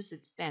to use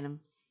its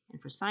venom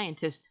and for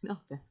scientists to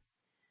milk them.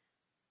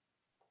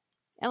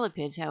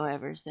 Elapids,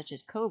 however, such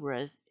as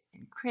cobras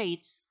and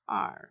kraits,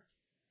 are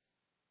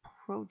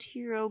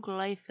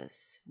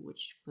proteroglyphous,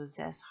 which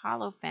possess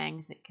hollow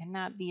fangs that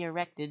cannot be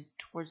erected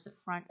towards the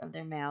front of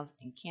their mouths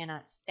and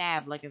cannot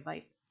stab like a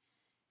viper.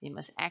 They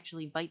must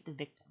actually bite the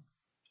victim.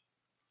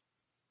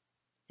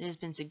 It has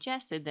been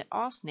suggested that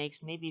all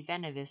snakes may be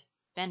venomous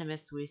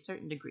to a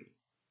certain degree,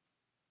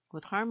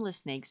 with harmless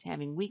snakes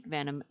having weak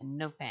venom and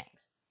no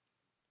fangs.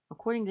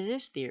 According to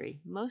this theory,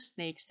 most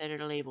snakes that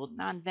are labeled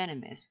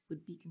non-venomous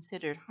would be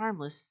considered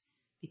harmless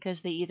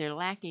because they either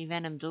lack a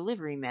venom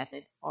delivery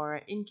method or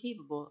are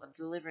incapable of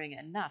delivering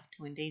enough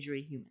to endanger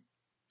a human.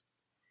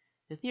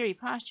 The theory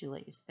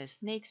postulates that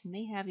snakes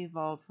may have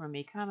evolved from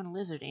a common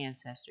lizard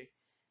ancestor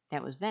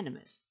that was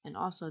venomous, and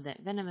also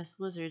that venomous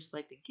lizards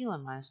like the Gila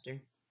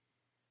monster,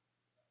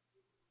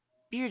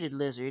 bearded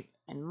lizard,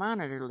 and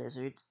monitor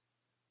lizards,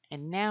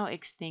 and now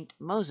extinct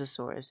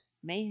mosasaurs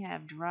may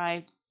have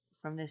derived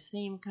from this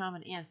same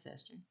common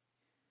ancestor.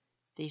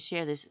 They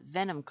share this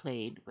venom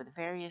clade with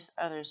various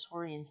other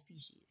saurian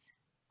species.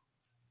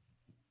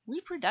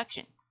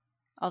 Reproduction.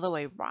 Although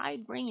a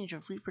wide range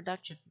of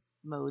reproduction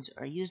modes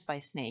are used by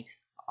snakes,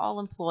 all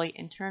employ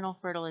internal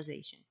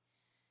fertilization.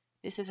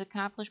 This is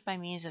accomplished by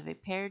means of a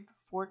paired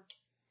forked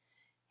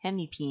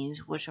hemipenes,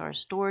 which are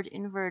stored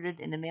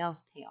inverted in the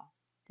male's tail.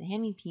 The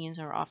hemipenes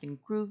are often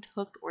grooved,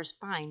 hooked, or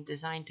spined,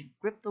 designed to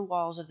grip the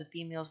walls of the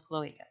female's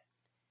cloaca.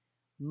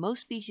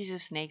 Most species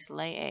of snakes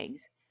lay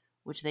eggs,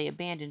 which they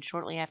abandon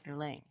shortly after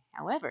laying.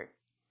 However,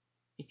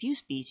 a few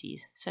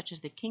species, such as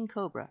the king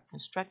cobra,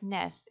 construct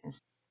nests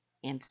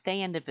and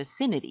stay in the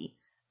vicinity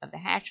of the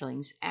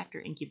hatchlings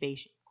after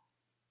incubation.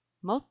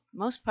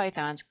 Most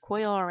pythons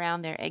coil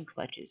around their egg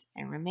clutches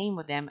and remain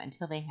with them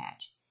until they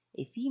hatch.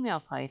 A female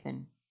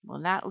python will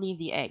not leave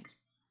the eggs,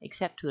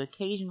 except to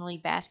occasionally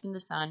bask in the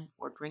sun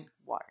or drink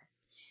water.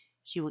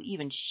 She will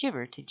even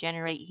shiver to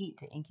generate heat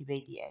to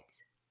incubate the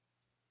eggs.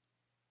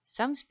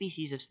 Some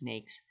species of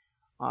snakes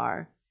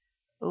are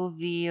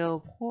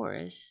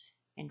oviporous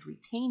and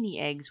retain the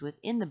eggs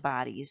within the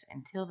bodies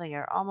until they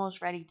are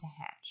almost ready to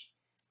hatch.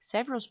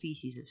 Several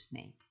species of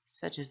snake,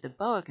 such as the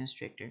boa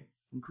constrictor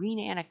and green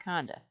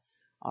anaconda,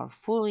 are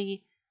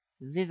fully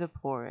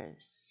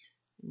viviparous,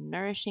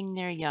 nourishing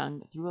their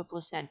young through a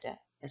placenta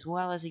as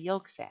well as a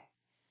yolk sac.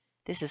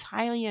 This is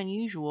highly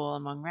unusual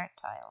among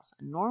reptiles,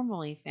 and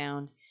normally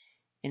found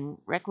in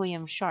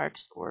requiem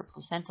sharks or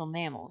placental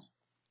mammals.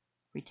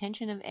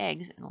 Retention of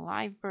eggs and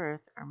live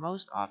birth are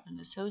most often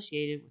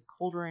associated with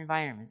colder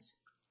environments.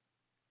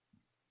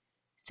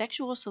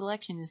 Sexual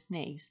selection in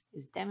snakes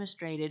is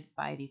demonstrated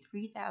by the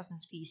 3,000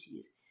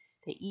 species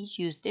that each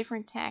use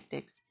different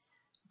tactics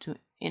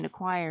in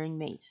acquiring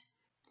mates.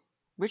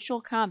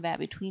 Ritual combat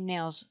between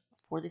males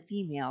for the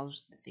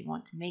females that they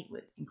want to mate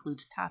with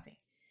includes topping,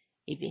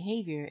 a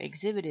behavior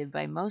exhibited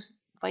by most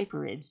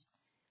viperids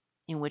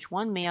in which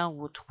one male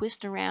will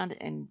twist around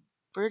a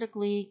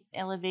vertically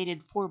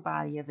elevated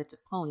forebody of its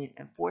opponent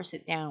and force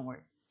it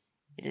downward.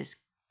 It is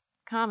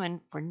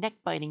common for neck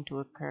biting to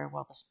occur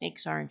while the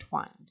snakes are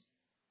entwined.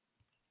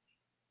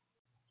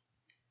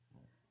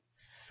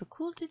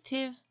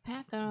 Facultative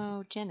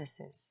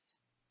parthenogenesis.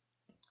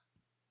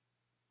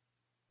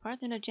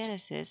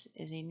 Parthenogenesis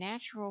is a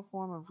natural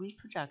form of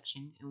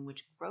reproduction in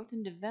which growth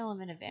and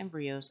development of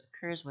embryos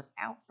occurs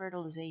without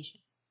fertilization.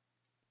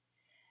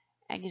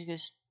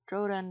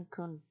 Agastrodon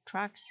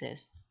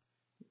contraxis,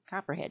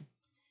 copperhead,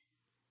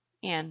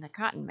 and the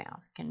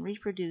cottonmouth can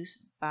reproduce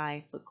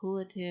by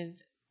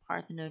facultative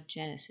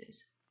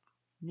parthenogenesis,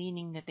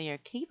 meaning that they are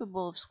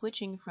capable of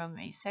switching from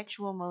a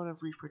sexual mode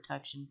of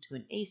reproduction to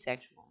an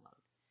asexual mode.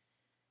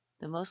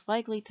 The most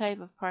likely type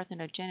of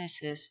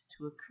parthenogenesis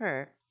to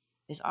occur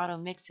is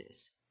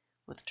automixis,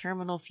 with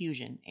terminal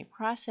fusion, a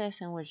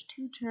process in which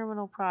two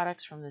terminal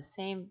products from the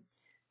same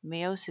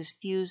meiosis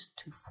fuse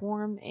to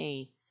form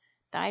a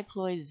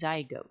diploid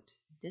zygote.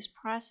 This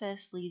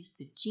process leads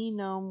to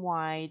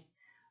genome-wide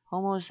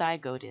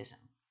homozygotism,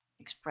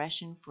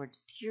 expression for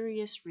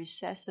deleterious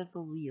recessive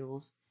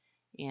alleles,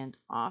 and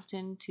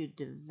often to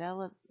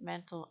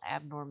developmental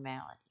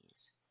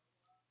abnormalities.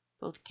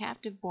 Both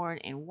captive-born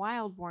and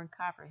wild-born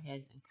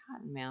copperheads and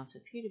cottonmouths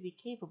appear to be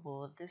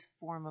capable of this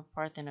form of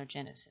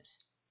parthenogenesis.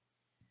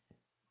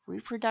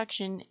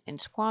 Reproduction in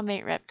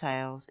squamate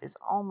reptiles is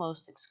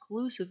almost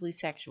exclusively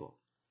sexual.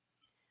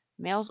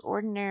 Males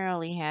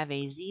ordinarily have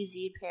a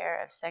ZZ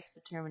pair of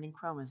sex-determining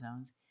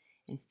chromosomes,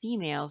 and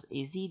females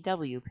a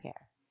ZW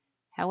pair.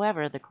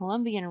 However, the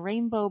Colombian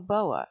rainbow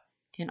boa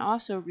can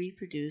also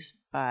reproduce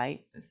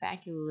by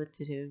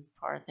facultative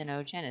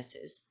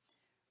parthenogenesis,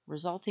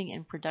 resulting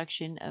in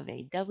production of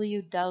a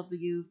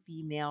WW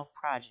female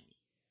progeny.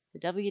 The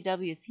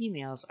WW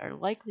females are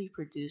likely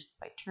produced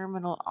by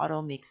terminal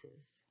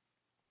automixes.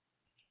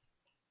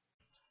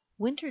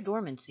 Winter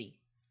dormancy.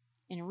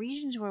 In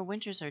regions where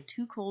winters are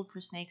too cold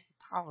for snakes to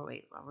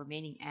tolerate while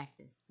remaining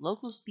active,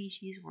 local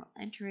species will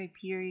enter a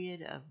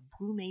period of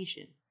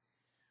brumation.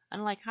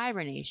 Unlike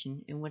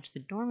hibernation, in which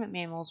the dormant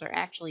mammals are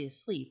actually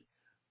asleep,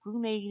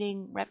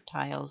 brumating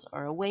reptiles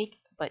are awake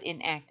but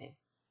inactive.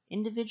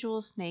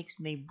 Individual snakes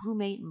may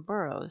brumate in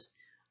burrows,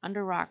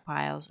 under rock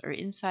piles, or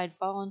inside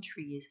fallen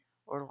trees,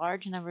 or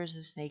large numbers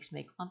of snakes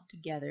may clump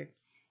together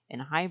in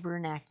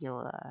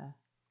hibernacula.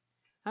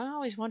 I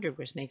always wondered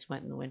where snakes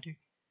went in the winter.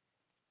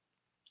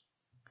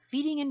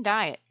 Feeding and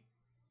diet.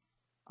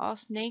 All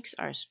snakes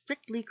are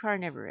strictly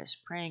carnivorous,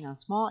 preying on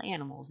small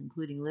animals,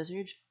 including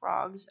lizards,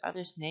 frogs,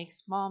 other snakes,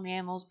 small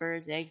mammals,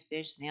 birds, eggs,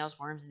 fish, snails,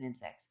 worms, and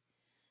insects.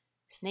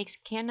 Snakes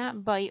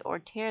cannot bite or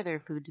tear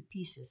their food to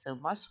pieces, so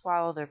must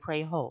swallow their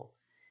prey whole.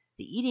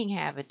 The eating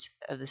habits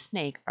of the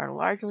snake are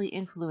largely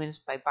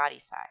influenced by body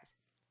size.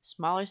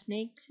 Smaller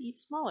snakes eat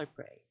smaller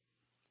prey.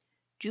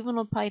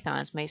 Juvenile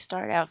pythons may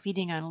start out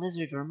feeding on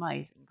lizards or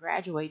mice and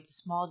graduate to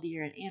small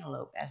deer and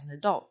antelope as an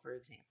adult, for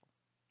example.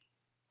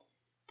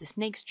 The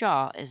snake's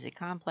jaw is a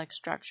complex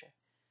structure.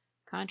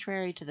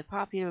 Contrary to the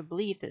popular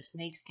belief that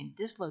snakes can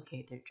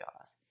dislocate their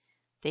jaws,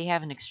 they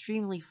have an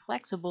extremely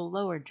flexible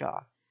lower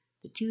jaw,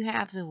 the two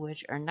halves of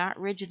which are not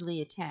rigidly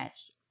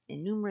attached,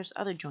 and numerous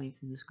other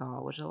joints in the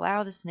skull which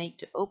allow the snake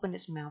to open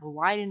its mouth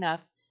wide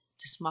enough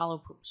to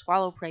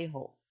swallow prey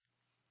whole,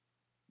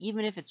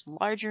 even if it's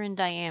larger in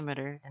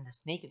diameter than the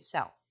snake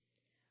itself.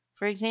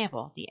 For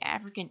example, the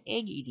African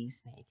egg-eating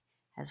snake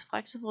has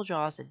flexible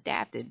jaws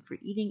adapted for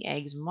eating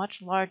eggs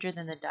much larger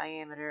than the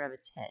diameter of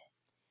its head.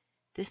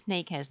 This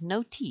snake has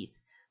no teeth,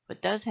 but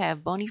does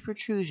have bony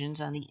protrusions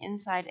on the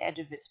inside edge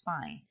of its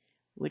spine,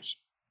 which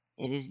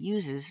it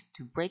uses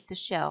to break the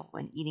shell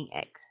when eating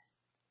eggs.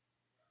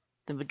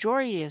 The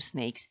majority of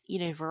snakes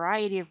eat a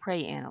variety of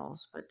prey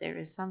animals, but there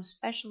is some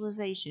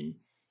specialization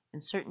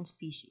in certain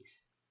species.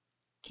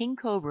 King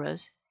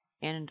cobras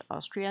and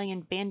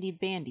Australian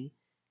bandy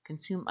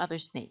consume other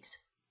snakes.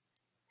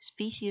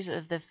 Species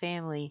of the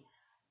family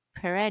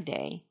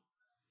Pieridae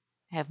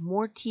have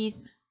more teeth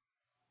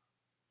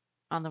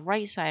on the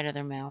right side of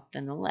their mouth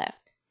than the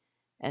left,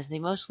 as they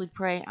mostly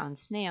prey on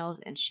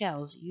snails and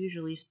shells,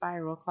 usually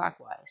spiral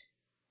clockwise.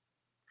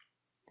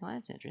 Well,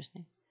 that's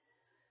interesting.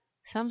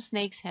 Some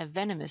snakes have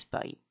venomous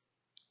bite,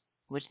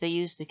 which they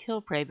use to kill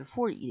prey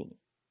before eating it.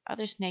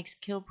 Other snakes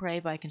kill prey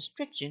by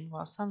constriction,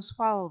 while some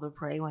swallow the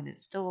prey when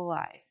it's still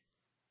alive.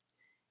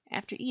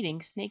 After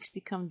eating, snakes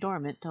become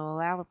dormant to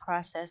allow the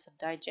process of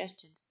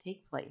digestion to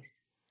take place.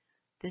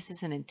 This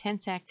is an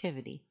intense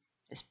activity,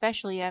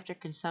 especially after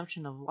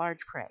consumption of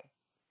large prey.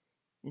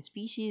 In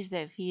species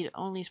that feed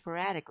only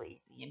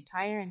sporadically, the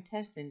entire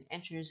intestine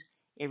enters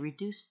a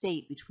reduced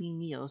state between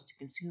meals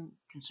to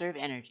conserve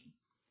energy.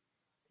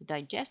 The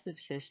digestive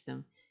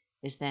system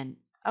is then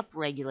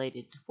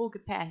upregulated to full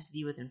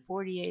capacity within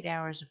 48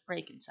 hours of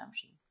prey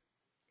consumption.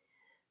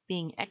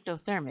 Being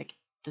ectothermic,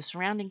 the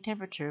surrounding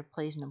temperature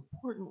plays an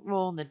important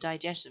role in the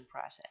digestion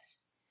process.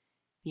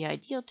 The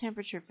ideal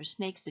temperature for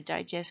snakes to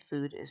digest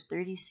food is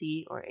 30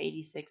 C or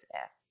 86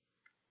 F.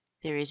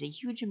 There is a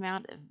huge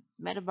amount of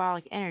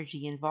metabolic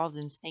energy involved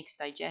in snakes'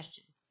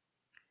 digestion.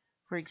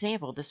 For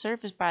example, the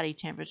surface body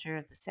temperature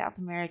of the South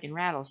American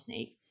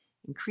rattlesnake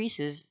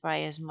increases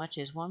by as much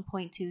as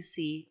 1.2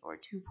 C or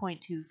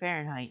 2.2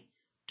 Fahrenheit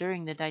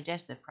during the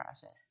digestive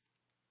process.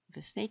 If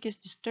a snake is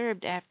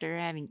disturbed after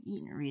having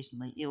eaten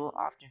recently, it will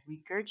often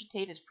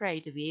regurgitate its prey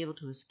to be able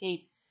to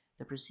escape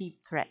the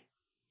perceived threat.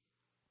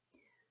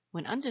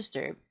 When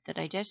undisturbed, the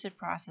digestive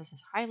process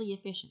is highly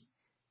efficient.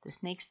 The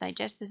snake's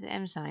digestive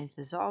enzymes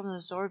dissolve and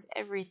absorb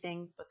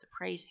everything but the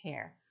prey's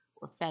hair,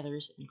 or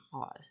feathers, and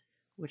claws,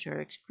 which are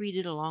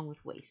excreted along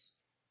with waste.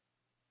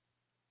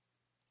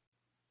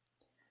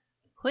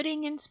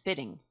 Hooding and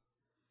spitting.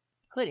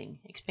 Hooding,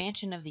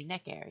 expansion of the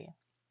neck area,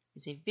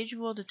 is a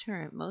visual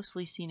deterrent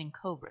mostly seen in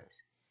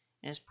cobras,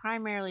 and is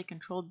primarily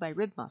controlled by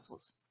rib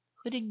muscles.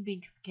 Hooding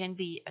can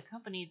be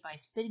accompanied by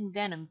spitting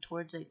venom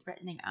towards a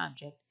threatening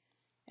object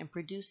and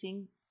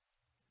producing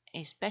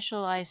a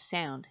specialized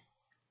sound,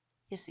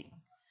 hissing.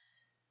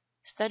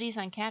 Studies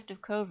on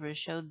captive cobras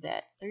showed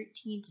that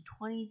 13 to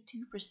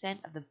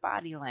 22% of the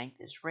body length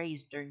is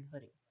raised during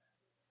hooding.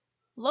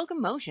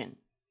 Locomotion.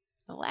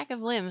 The lack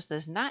of limbs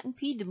does not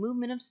impede the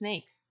movement of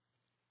snakes.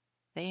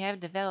 They have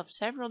developed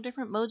several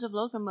different modes of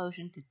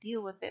locomotion to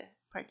deal with the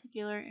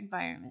particular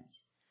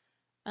environments.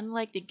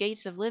 Unlike the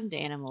gaits of limbed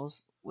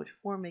animals, which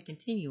form a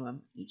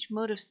continuum, each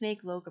mode of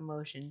snake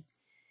locomotion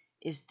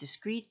is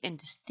discrete and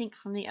distinct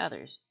from the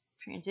others.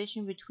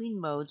 Transition between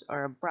modes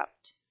are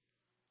abrupt.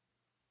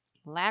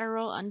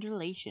 Lateral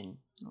undulation.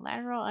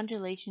 Lateral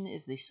undulation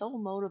is the sole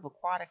mode of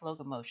aquatic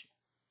locomotion,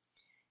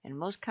 and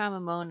most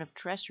common mode of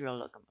terrestrial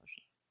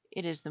locomotion.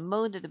 It is the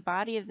mode that the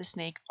body of the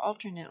snake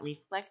alternately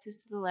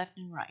flexes to the left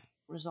and right,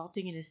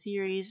 resulting in a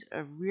series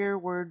of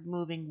rearward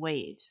moving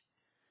waves.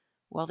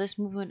 While this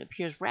movement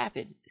appears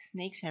rapid,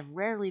 snakes have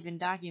rarely been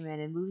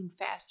documented moving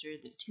faster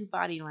than 2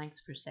 body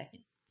lengths per second,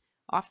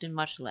 often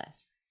much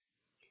less.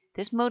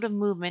 This mode of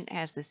movement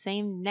has the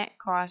same net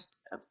cost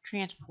of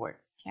transport,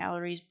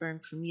 calories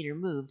burned per meter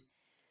moved,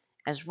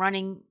 as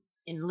running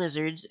in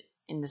lizards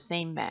in the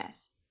same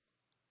mass.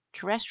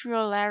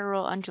 Terrestrial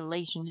lateral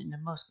undulation is the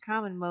most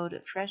common mode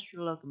of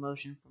terrestrial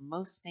locomotion for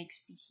most snake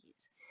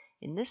species.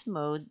 In this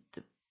mode,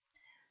 the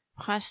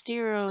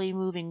posteriorly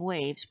moving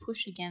waves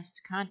push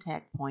against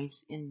contact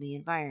points in the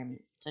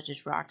environment, such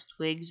as rocks,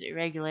 twigs,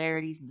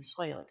 irregularities in the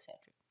soil, etc.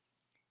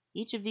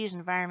 Each of these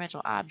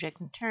environmental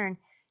objects, in turn,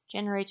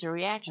 generates a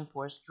reaction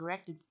force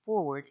directed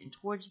forward and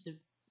towards the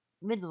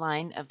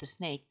midline of the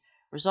snake,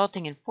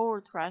 resulting in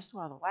forward thrust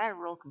while the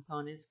lateral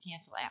components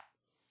cancel out.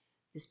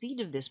 The speed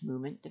of this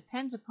movement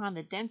depends upon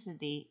the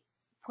density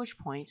push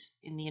points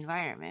in the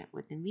environment,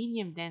 with the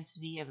medium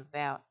density of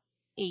about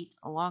 8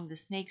 along the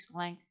snake's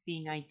length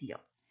being ideal.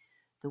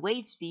 The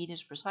wave speed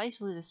is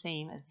precisely the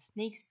same as the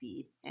snake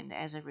speed, and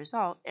as a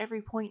result,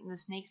 every point in the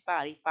snake's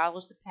body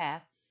follows the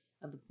path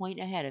of the point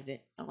ahead of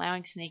it,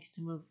 allowing snakes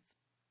to move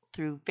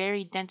through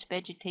very dense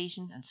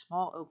vegetation and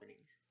small openings.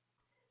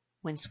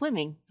 When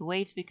swimming, the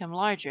waves become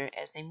larger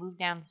as they move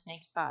down the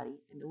snake's body,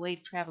 and the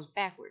wave travels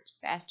backwards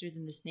faster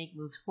than the snake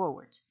moves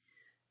forwards.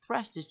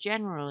 Thrust is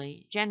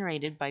generally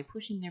generated by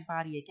pushing their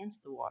body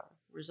against the water,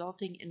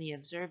 resulting in the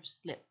observed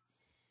slip.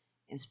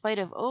 In spite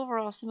of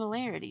overall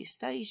similarities,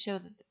 studies show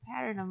that the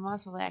pattern of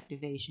muscle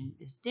activation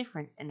is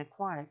different in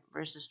aquatic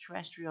versus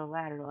terrestrial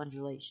lateral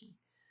undulation,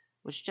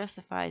 which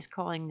justifies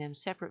calling them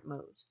separate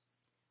modes.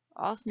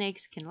 All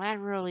snakes can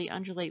laterally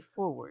undulate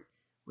forward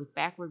with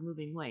backward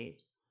moving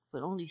waves,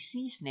 but only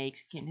sea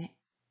snakes can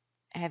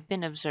have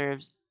been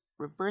observed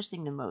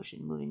reversing the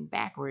motion, moving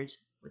backwards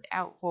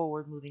without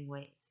forward moving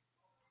waves.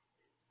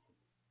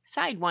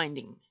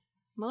 Sidewinding,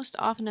 most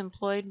often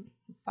employed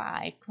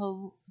by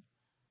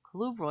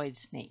colubroid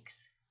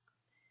snakes,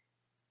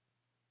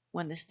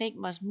 when the snake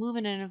must move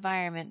in an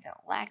environment that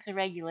lacks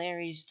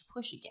irregularities to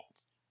push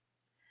against,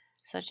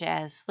 such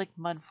as slick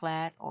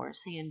mudflat or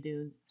sand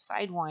dune.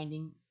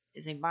 Sidewinding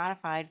is a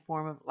modified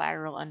form of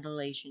lateral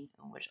undulation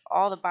in which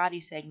all the body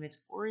segments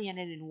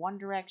oriented in one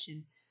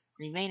direction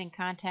remain in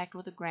contact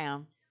with the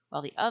ground,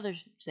 while the other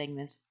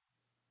segments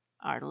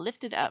are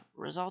lifted up,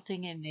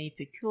 resulting in a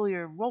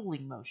peculiar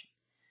rolling motion.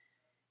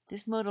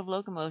 This mode of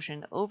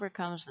locomotion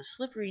overcomes the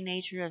slippery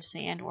nature of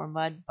sand or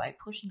mud by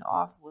pushing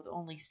off with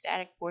only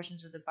static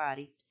portions of the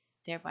body,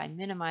 thereby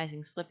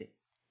minimizing slipping.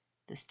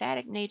 The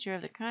static nature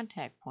of the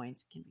contact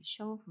points can be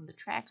shown from the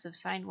tracks of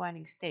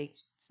sidewinding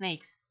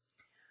snakes,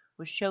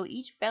 which show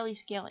each belly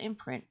scale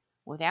imprint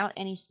without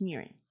any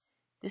smearing.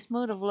 This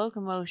mode of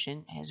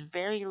locomotion has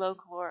very low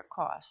caloric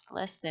cost,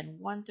 less than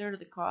 1/3 of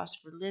the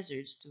cost for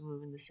lizards to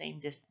move in the same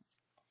distance.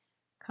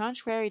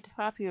 Contrary to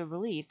popular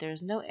belief, there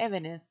is no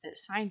evidence that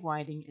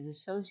sidewinding is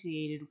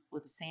associated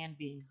with the sand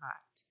being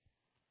hot.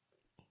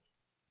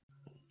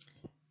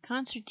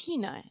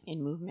 Concertina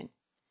in movement.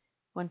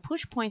 When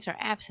push points are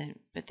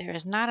absent, but there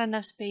is not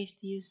enough space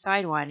to use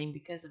sidewinding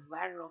because of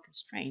lateral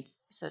constraints,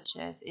 such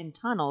as in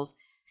tunnels,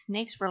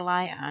 snakes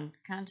rely on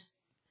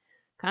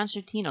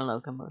concertina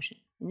locomotion.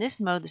 In this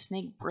mode, the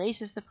snake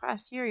braces the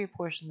posterior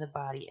portion of the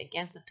body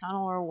against a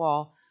tunnel or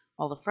wall,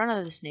 while the front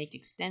of the snake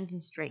extends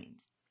and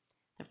straightens.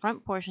 The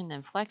front portion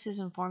then flexes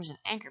and forms an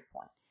anchor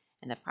point,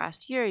 and the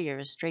posterior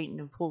is straightened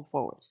and pulled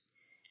forwards.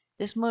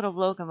 This mode of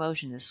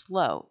locomotion is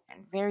slow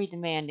and very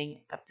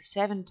demanding, up to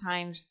 7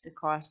 times the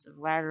cost of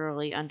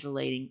laterally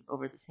undulating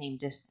over the same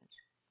distance.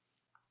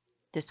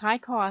 This high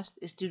cost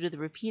is due to the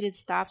repeated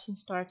stops and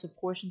starts of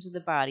portions of the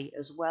body,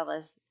 as well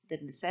as the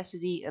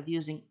necessity of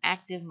using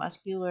active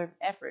muscular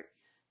effort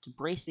to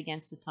brace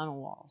against the tunnel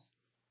walls.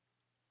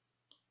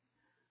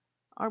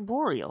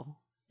 Arboreal.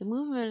 The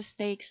movement of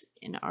snakes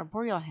in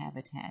arboreal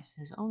habitats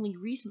has only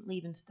recently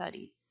been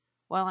studied.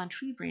 While on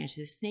tree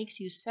branches, snakes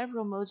use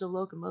several modes of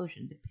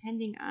locomotion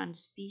depending on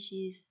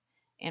species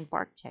and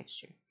bark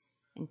texture.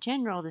 In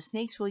general, the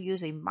snakes will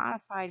use a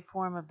modified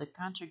form of the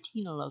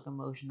concertina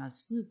locomotion on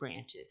smooth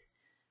branches,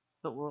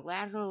 but will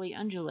laterally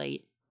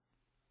undulate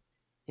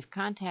if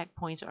contact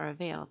points are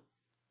available.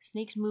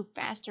 Snakes move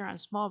faster on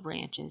small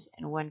branches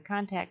and when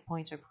contact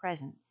points are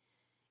present,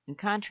 in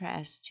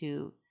contrast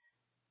to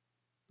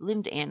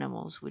limbed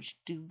animals, which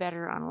do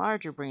better on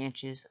larger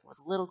branches with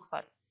little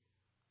clutter.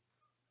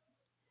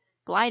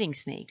 Gliding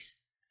snakes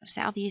of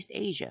Southeast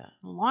Asia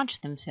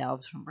launch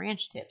themselves from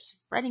branch tips,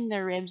 spreading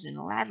their ribs and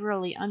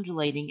laterally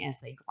undulating as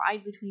they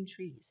glide between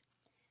trees.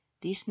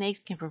 These snakes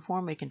can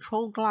perform a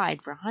controlled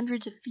glide for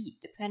hundreds of feet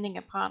depending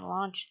upon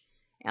launch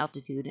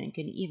altitude and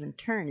can even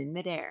turn in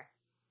midair.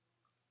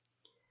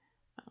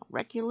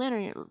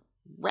 Rectilinear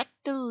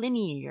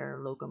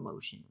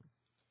locomotion.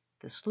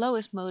 The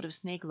slowest mode of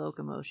snake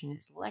locomotion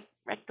is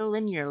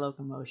rectilinear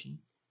locomotion,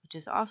 which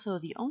is also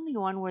the only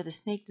one where the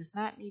snake does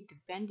not need to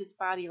bend its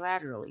body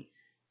laterally,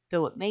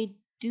 though it may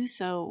do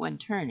so when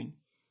turning.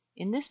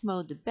 In this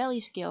mode, the belly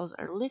scales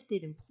are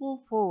lifted and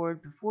pulled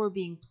forward before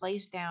being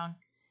placed down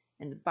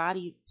and the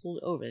body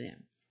pulled over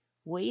them.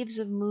 Waves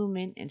of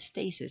movement and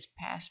stasis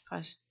pass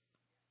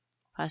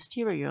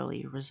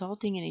posteriorly,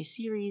 resulting in a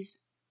series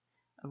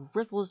of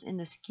ripples in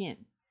the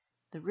skin.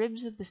 The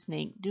ribs of the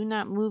snake do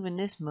not move in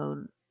this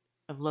mode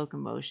of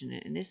locomotion,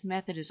 and this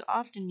method is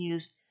often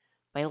used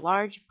by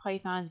large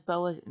pythons,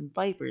 boas, and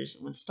vipers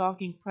when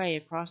stalking prey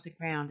across the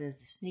ground, as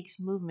the snake's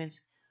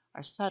movements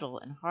are subtle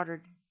and harder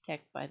to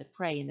detect by the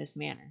prey in this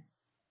manner.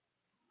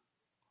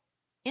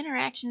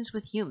 Interactions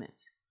with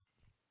humans.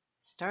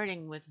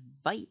 Starting with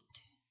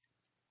bite.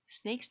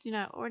 Snakes do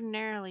not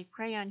ordinarily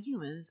prey on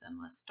humans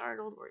unless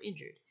startled or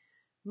injured.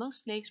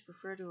 Most snakes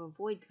prefer to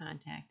avoid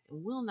contact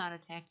and will not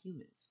attack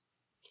humans.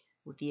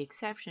 With the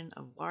exception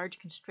of large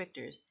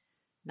constrictors,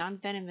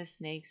 non-venomous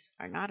snakes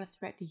are not a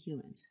threat to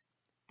humans.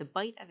 The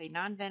bite of a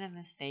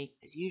non-venomous snake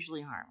is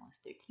usually harmless.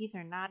 Their teeth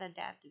are not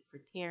adapted for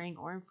tearing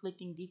or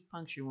inflicting deep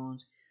puncture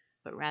wounds,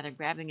 but rather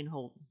grabbing and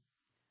holding.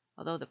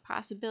 Although the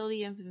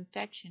possibility of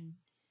infection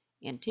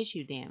and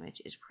tissue damage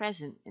is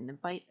present in the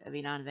bite of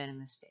a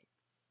non-venomous snake,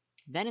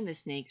 venomous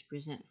snakes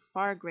present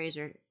far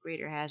greater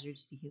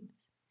hazards to humans.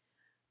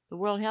 The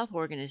World Health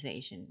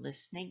Organization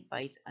lists snake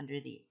bites under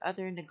the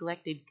Other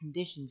Neglected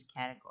Conditions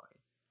category.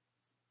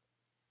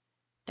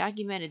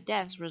 Documented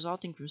deaths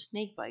resulting from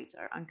snake bites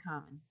are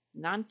uncommon.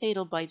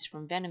 Non-fatal bites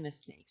from venomous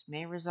snakes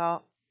may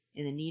result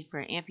in the need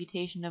for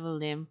amputation of a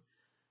limb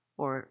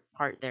or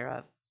part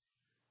thereof.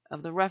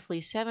 Of the roughly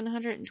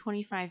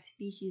 725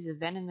 species of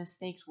venomous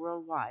snakes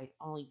worldwide,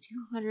 only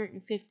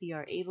 250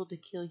 are able to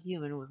kill a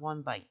human with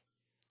one bite.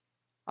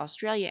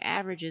 Australia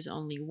averages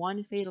only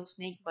one fatal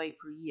snake bite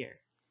per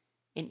year.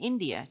 In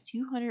India,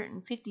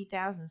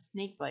 250,000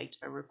 snake bites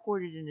are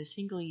recorded in a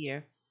single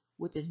year,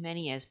 with as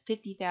many as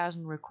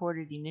 50,000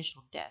 recorded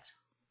initial deaths.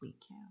 Holy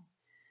cow.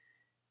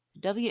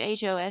 The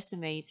WHO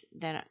estimates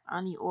that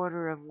on the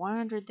order of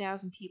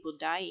 100,000 people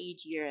die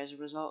each year as a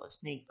result of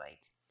snake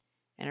bites,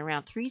 and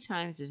around 3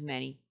 times as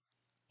many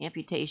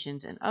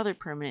amputations and other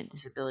permanent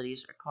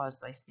disabilities are caused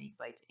by snake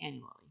bites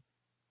annually.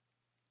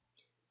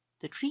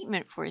 The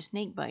treatment for a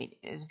snake bite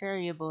is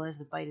variable as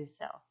the bite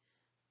itself.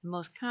 The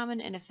most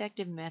common and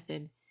effective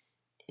method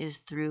is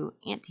through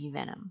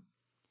antivenom,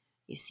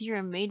 a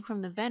serum made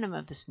from the venom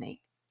of the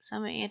snake.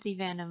 Some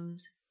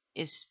antivenoms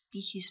is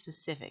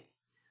species-specific,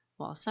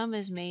 while some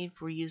is made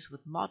for use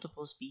with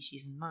multiple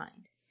species in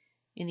mind.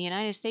 In the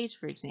United States,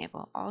 for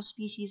example, all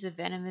species of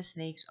venomous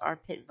snakes are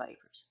pit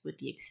vipers, with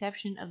the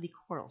exception of the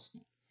coral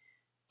snake.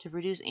 To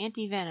produce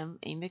antivenom,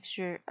 a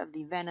mixture of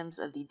the venoms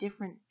of the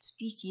different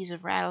species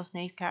of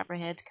rattlesnakes,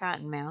 copperheads,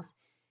 cottonmouths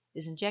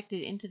is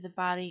injected into the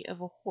body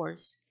of a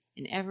horse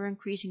in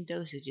ever-increasing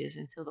dosages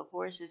until the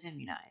horse is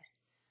immunized.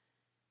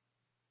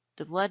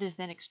 The blood is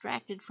then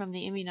extracted from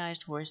the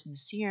immunized horse, and the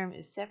serum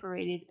is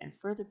separated and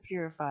further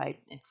purified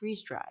and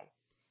freeze-dried.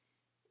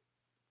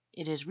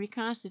 It is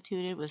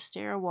reconstituted with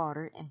sterile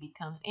water and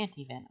becomes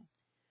antivenom.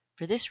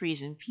 For this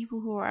reason,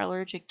 people who are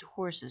allergic to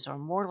horses are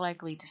more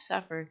likely to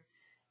suffer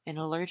an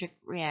allergic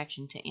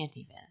reaction to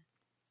antivenom.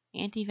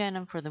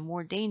 Antivenom for the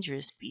more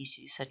dangerous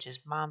species, such as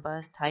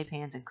mambas,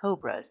 taipans, and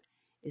cobras,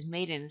 is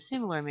made in a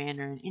similar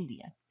manner in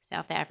India,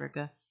 South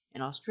Africa,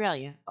 and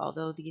Australia,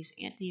 although these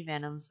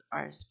antivenoms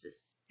are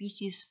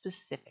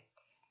species-specific.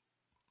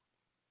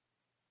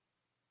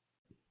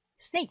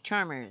 Snake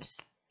charmers.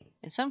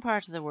 In some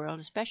parts of the world,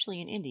 especially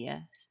in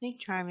India, snake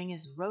charming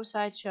is a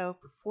roadside show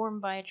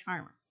performed by a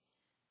charmer.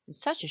 In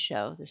such a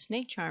show, the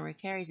snake charmer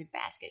carries a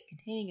basket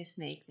containing a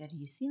snake that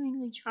he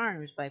seemingly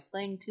charms by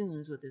playing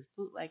tunes with his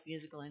flute-like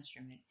musical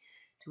instrument,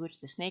 to which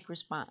the snake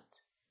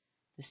responds.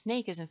 The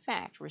snake is in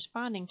fact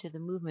responding to the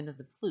movement of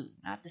the flute,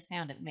 not the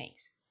sound it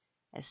makes,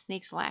 as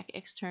snakes lack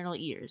external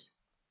ears.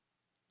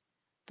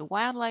 The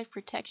Wildlife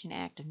Protection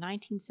Act of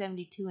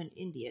 1972 in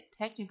India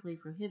technically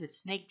prohibits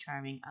snake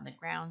charming on the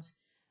grounds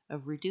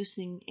of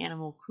reducing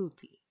animal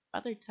cruelty.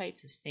 Other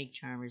types of snake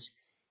charmers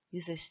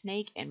use a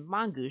snake and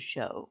mongoose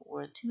show,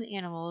 where 2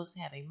 animals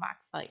have a mock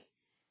fight.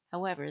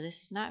 However,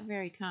 this is not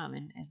very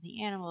common, as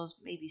the animals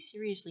may be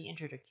seriously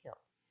injured or killed.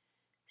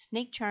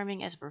 Snake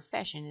charming as a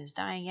profession is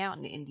dying out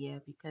in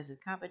India because of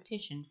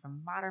competition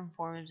from modern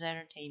forms of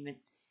entertainment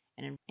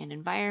and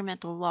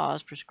environmental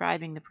laws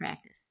prescribing the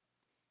practice.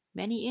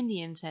 Many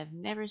Indians have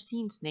never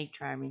seen snake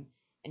charming,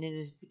 and it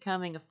is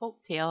becoming a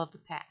folk tale of the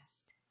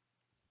past.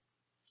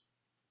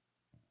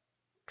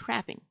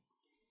 Trapping.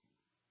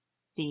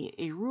 The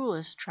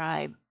Arulas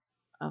tribe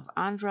of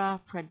Andhra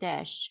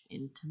Pradesh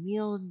in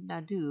Tamil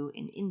Nadu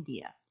in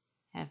India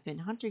have been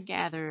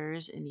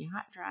hunter-gatherers in the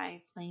hot,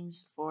 dry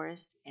plains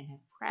forest and have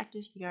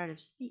practiced the art of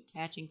snake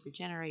catching for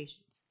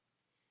generations.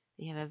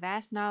 They have a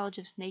vast knowledge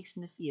of snakes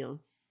in the field.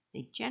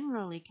 They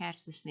generally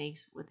catch the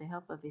snakes with the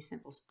help of a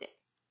simple stick.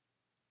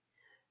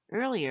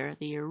 Earlier,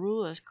 the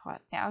Arulas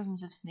caught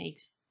thousands of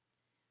snakes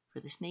for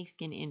the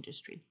snakeskin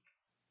industry.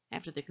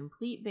 After the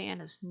complete ban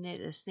of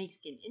the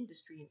snakeskin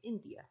industry in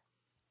India,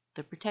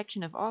 the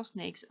protection of all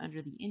snakes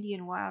under the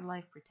Indian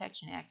Wildlife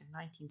Protection Act of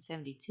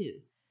 1972,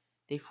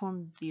 they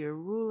formed the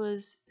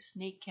Arulas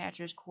Snake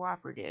Catchers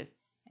Cooperative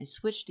and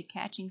switched to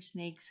catching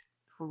snakes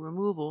for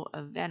removal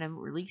of venom,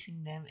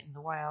 releasing them in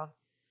the wild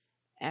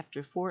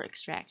after 4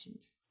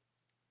 extractions.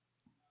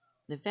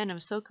 The venom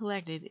so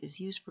collected is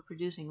used for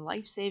producing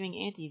life-saving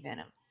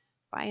antivenom,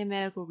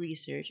 biomedical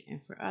research, and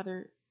for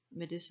other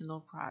medicinal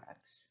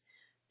products.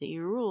 The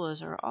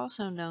arulas are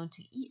also known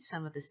to eat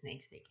some of the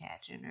snakes they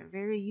catch and are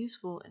very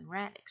useful in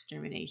rat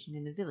extermination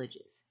in the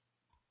villages.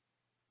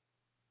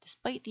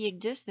 Despite the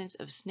existence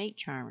of snake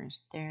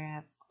charmers, there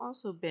have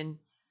also been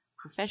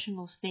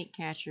professional snake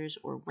catchers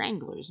or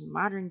wranglers.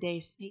 Modern-day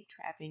snake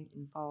trapping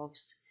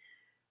involves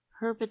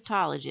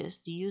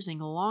herpetologists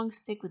using a long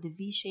stick with a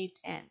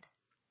V-shaped end.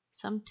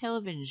 Some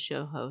television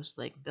show hosts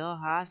like Bill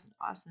Haas and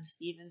Austin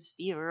Stevens,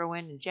 Steve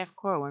Irwin, and Jeff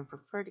Corwin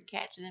prefer to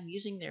catch them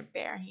using their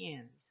bare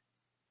hands.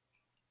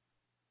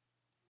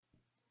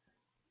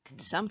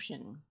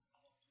 Consumption.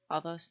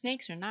 Although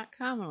snakes are not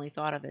commonly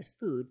thought of as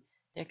food,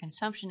 their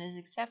consumption is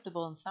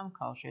acceptable in some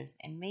cultures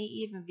and may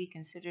even be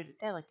considered a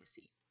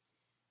delicacy.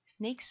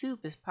 Snake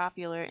soup is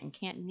popular in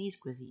Cantonese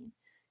cuisine,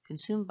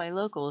 consumed by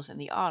locals in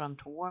the autumn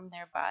to warm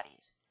their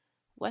bodies.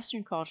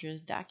 Western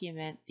cultures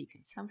document the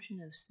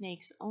consumption of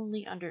snakes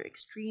only under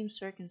extreme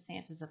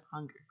circumstances of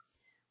hunger,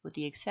 with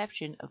the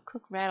exception of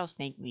cooked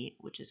rattlesnake meat,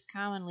 which is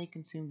commonly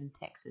consumed in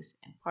Texas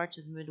and parts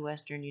of the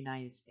Midwestern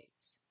United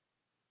States.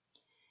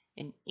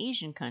 In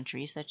Asian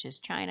countries such as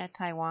China,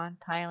 Taiwan,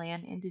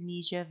 Thailand,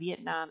 Indonesia,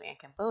 Vietnam, and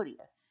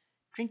Cambodia,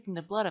 drinking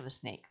the blood of a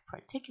snake,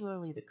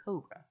 particularly the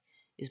cobra,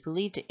 is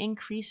believed to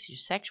increase your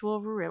sexual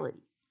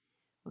virility.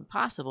 When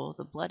possible,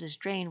 the blood is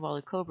drained while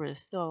the cobra is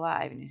still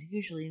alive and is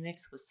usually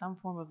mixed with some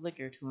form of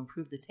liquor to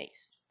improve the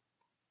taste.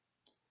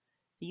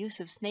 The use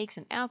of snakes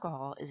and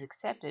alcohol is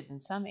accepted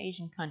in some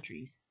Asian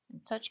countries.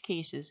 In such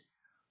cases,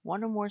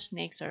 one or more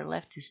snakes are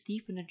left to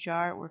steep in a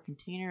jar or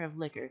container of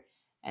liquor,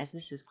 as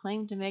this is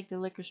claimed to make the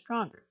liquor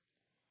stronger,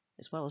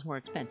 as well as more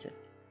expensive.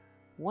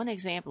 One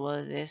example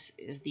of this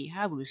is the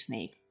habu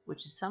snake,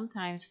 which is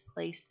sometimes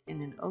placed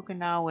in an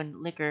Okinawan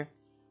liquor,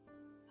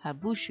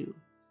 habushu,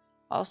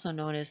 also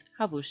known as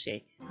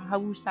habusake.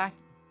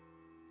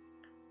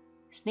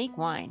 Snake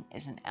wine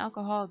is an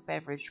alcoholic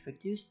beverage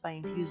produced by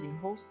infusing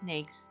whole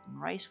snakes in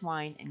rice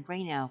wine and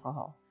grain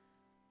alcohol,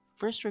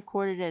 first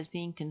recorded as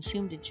being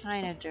consumed in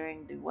China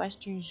during the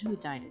Western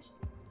Zhou dynasty.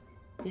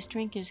 This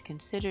drink is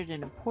considered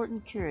an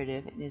important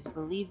curative and is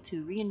believed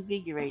to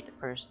reinvigorate the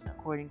person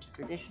according to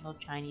traditional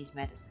Chinese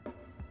medicine.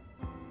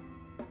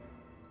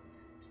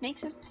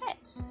 Snakes as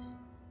pets.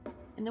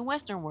 In the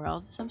Western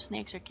world, some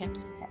snakes are kept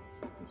as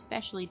pets,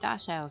 especially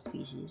docile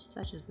species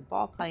such as the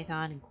ball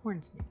python and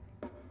corn snake.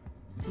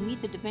 To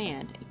meet the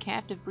demand, a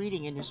captive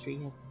breeding industry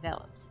has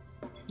developed.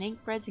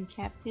 Snakebreds in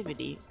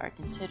captivity are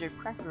considered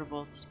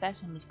preferable to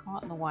specimens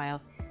caught in the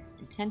wild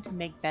and tend to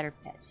make better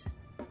pets.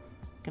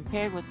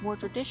 Compared with more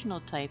traditional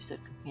types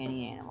of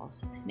companion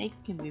animals, snakes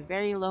can be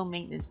very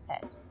low-maintenance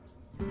pets.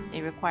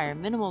 They require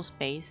minimal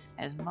space,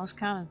 as most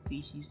common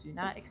species do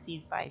not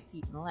exceed 5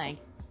 feet in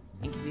length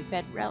and can be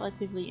fed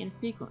relatively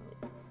infrequently,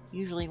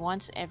 usually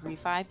once every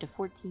 5 to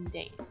 14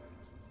 days.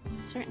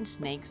 Certain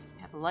snakes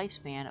have a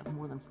lifespan of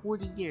more than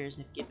 40 years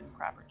if given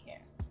proper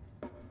care.